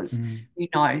website, because we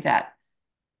know that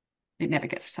it never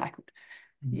gets recycled.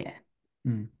 Yeah.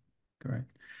 Great.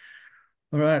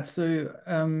 All right, so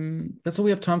that's all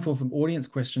we have time for from audience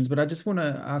questions, but I just want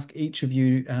to ask each of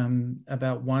you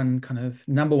about one kind of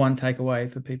number one takeaway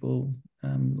for people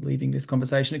leaving this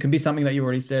conversation. It can be something that you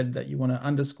already said that you want to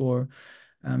underscore,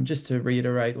 just to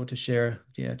reiterate or to share,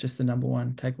 just the number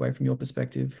one takeaway from your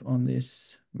perspective on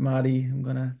this. Marty, I'm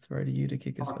going to throw to you to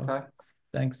kick us off.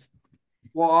 Thanks.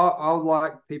 Well, I would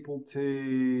like people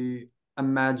to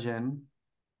imagine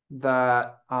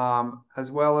that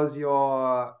as well as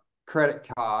your credit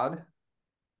card,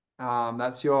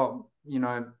 that's your,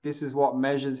 this is what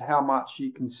measures how much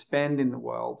you can spend in the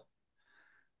world.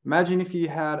 Imagine if you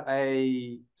had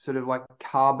a sort of like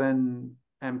carbon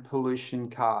and pollution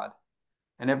card,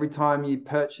 and every time you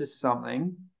purchase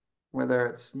something, whether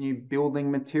it's new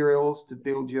building materials to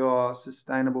build your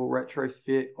sustainable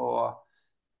retrofit, or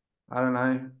I don't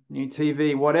know, new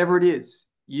TV, whatever it is,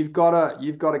 you've got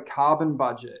a carbon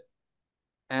budget,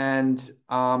 and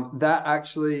that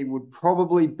actually would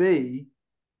probably be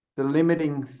the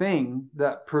limiting thing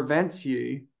that prevents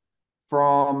you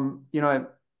from,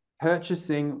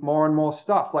 purchasing more and more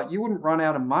stuff. Like, you wouldn't run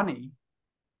out of money.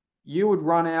 You would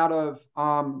run out of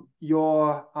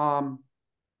your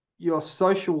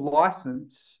social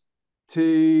license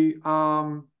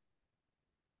to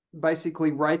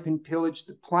basically rape and pillage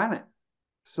the planet.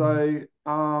 So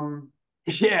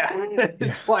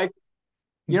it's like,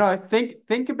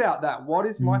 think about that. What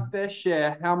is my fair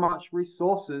share? How much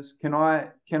resources can I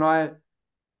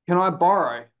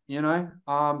borrow?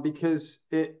 Because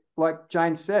it, like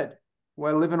Jane said,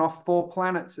 we're living off 4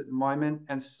 planets at the moment,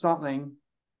 and something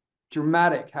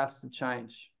dramatic has to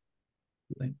change.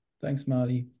 Thanks,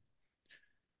 Marty.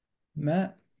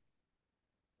 Matt?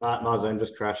 My Zoom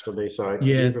just crashed. I'll be sorry. Could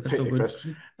you repeat the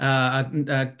question?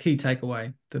 A key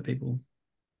takeaway for people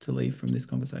to leave from this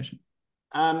conversation.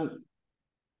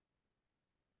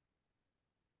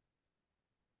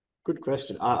 Good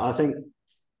question. I think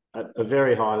at a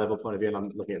very high level point of view, and I'm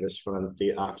looking at this from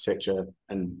the architecture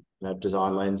and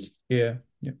design lens,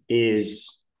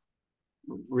 is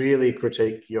really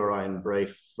critique your own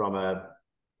brief from a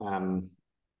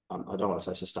I don't want to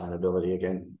say sustainable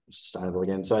again.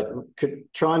 So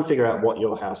could try and figure out what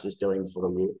your house is doing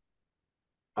for you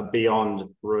beyond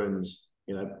rooms.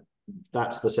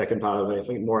 That's the second part of it. I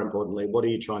think more importantly, what are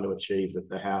you trying to achieve with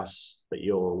the house that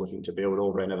you're looking to build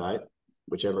or renovate,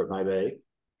 whichever it may be,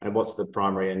 and what's the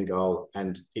primary end goal?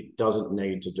 And it doesn't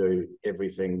need to do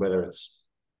everything, whether it's,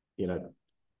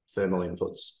 thermal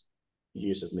inputs,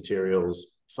 use of materials,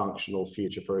 functional,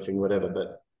 future-proofing, whatever,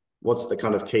 but what's the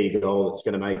kind of key goal that's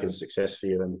going to make it a success for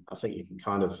you? And I think you can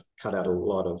kind of cut out a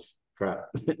lot of crap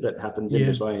that happens in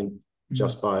between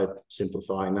just by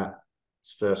simplifying that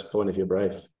first point of your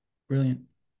brief. Brilliant.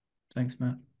 Thanks,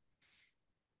 Matt.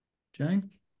 Jane?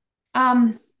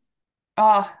 It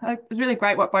was really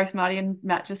great what both Marty and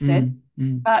Matt just said.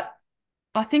 But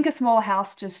I think a smaller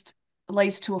house just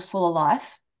leads to a fuller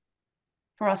life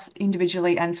for us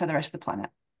individually and for the rest of the planet.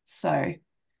 So,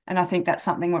 and I think that's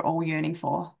something we're all yearning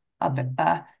for,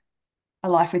 a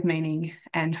life with meaning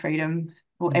and freedom.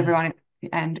 Well, everyone,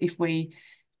 and if we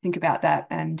think about that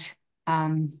and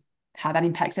how that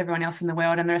impacts everyone else in the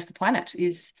world and the rest of the planet,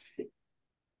 is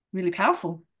really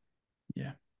powerful.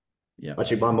 Yeah.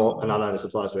 Actually, one more, and I know this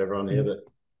applies to everyone here, but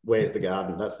where's the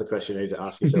garden? That's the question you need to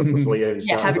ask yourself before you even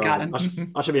start. Have a garden.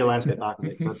 I should be a landscape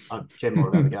architect, so I care more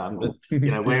about the garden, but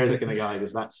where is it going to go?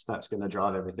 Because that's going to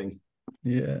drive everything.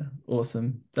 Yeah,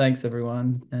 awesome. Thanks,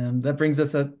 everyone. That brings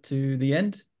us up to the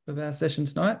end of our session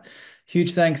tonight.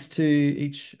 Huge thanks to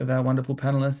each of our wonderful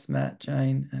panelists, Matt,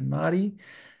 Jane, and Marty.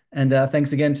 And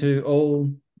thanks again to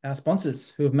all our sponsors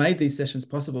who have made these sessions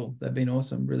possible. They've been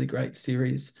awesome, really great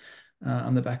series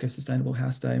on the back of Sustainable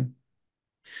House Day.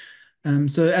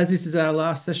 So as this is our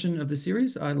last session of the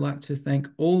series, I'd like to thank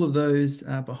all of those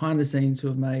behind the scenes who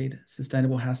have made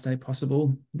Sustainable House Day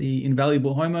possible, the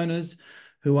invaluable homeowners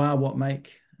who are what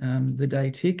make the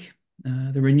day tick,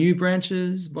 the Renew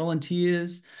branches,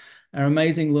 volunteers, our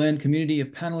amazing Learn community of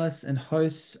panelists and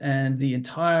hosts, and the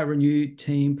entire Renew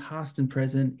team, past and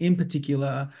present, in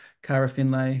particular, Cara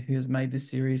Finlay, who has made this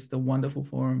series the wonderful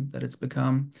forum that it's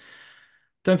become.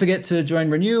 Don't forget to join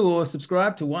Renew or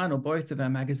subscribe to one or both of our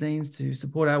magazines to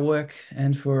support our work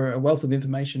and for a wealth of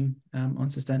information on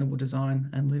sustainable design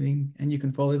and living. And you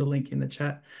can follow the link in the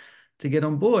chat to get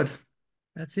on board.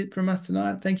 That's it from us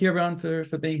tonight. Thank you, everyone, for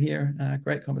being here.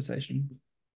 Great conversation.